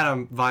had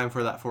them vying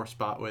for that 4th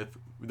spot with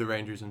the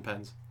Rangers and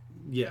Pens.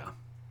 Yeah.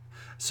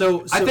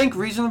 So I think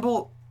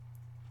reasonable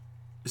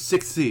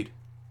 6th seed.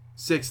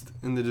 6th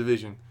in the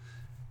division.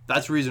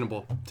 That's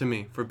reasonable to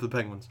me for the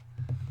Penguins.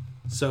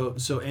 So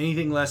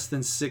anything less than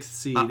 6th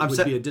seed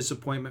would be a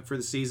disappointment for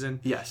the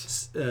season.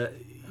 Yes.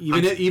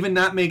 Even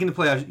not making the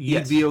playoffs, you'd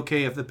Yes. be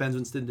okay if the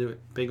Penguins didn't do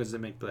it. Penguins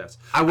didn't make the playoffs.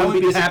 I wouldn't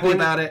be happy disappointed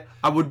about it.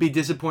 I would be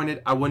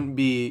disappointed. I wouldn't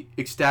be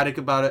ecstatic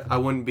about it. I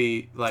wouldn't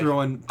be like I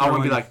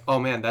wouldn't be like, oh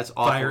man, that's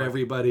awful. Fire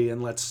everybody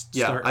and let's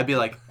start. I'd be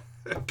like,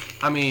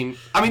 I mean,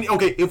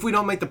 okay, if we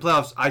don't make the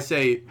playoffs, I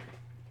say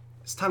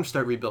it's time to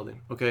start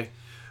rebuilding. Okay.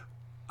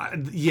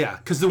 Yeah,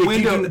 because the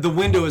you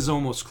window is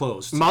almost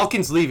closed.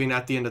 Malkin's leaving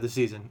at the end of the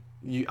season.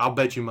 I'll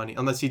bet you money,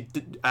 unless he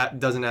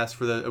doesn't ask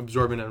for the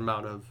absorbent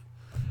amount of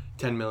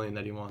 $10 million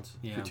that he wants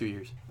for 2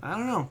 years. I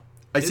don't know.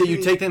 I say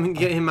you take them and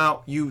get him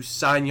out. You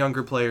sign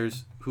younger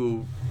players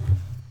who.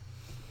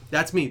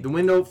 That's me. The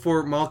window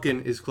for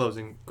Malkin is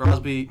closing.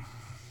 Crosby.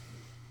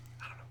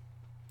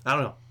 I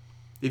don't know.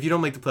 If you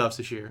don't make the playoffs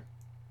this year,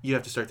 you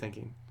have to start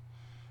thinking.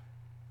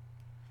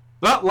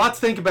 Well, lots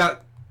to think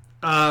about.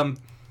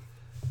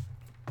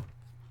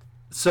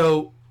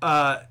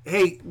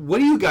 Hey, what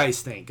do you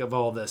guys think of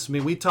all this? I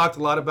mean, we talked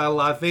a lot about a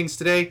lot of things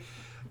today.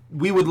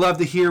 We would love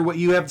to hear what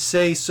you have to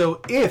say. So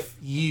if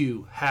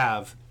you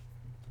have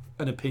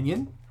an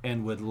opinion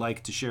and would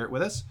like to share it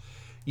with us,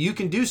 you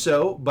can do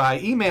so by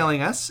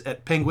emailing us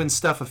at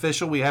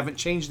penguinstuffofficial. We haven't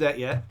changed that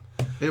yet.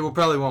 It will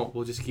probably won't.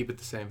 We'll just keep it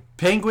the same.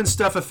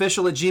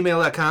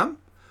 penguinstuffofficial@gmail.com.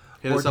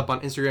 Hit us up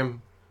on Instagram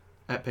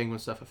at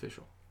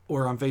penguinstuffofficial.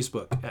 Or on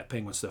Facebook at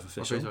Penguin Stuff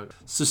Official. Facebook.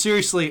 So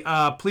seriously,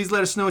 please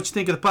let us know what you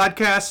think of the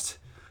podcast.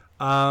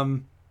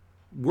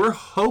 we're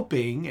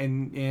hoping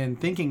and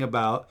thinking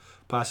about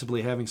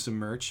possibly having some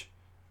merch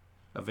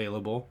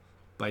available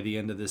by the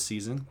end of this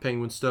season.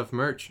 Penguin Stuff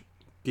merch.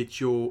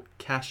 Get your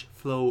cash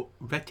flow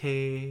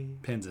ready.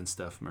 Pens and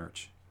stuff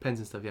merch. Pens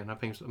and stuff, yeah,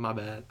 not Penguin Stuff. My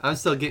bad. I'm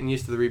still getting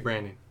used to the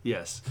rebranding.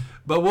 Yes,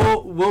 but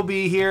we'll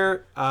be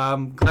here.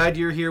 Glad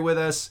you're here with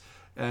us,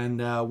 and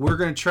we're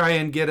going to try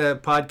and get a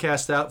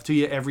podcast out to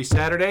you every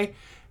Saturday,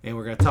 and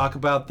we're going to talk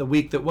about the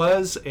week that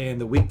was and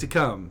the week to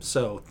come.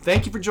 So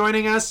thank you for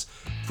joining us.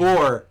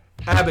 For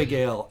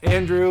Abigail,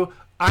 Andrew,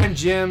 I'm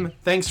Jim.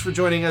 Thanks for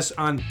joining us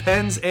on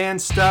Pens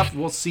and Stuff.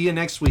 We'll see you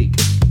next week.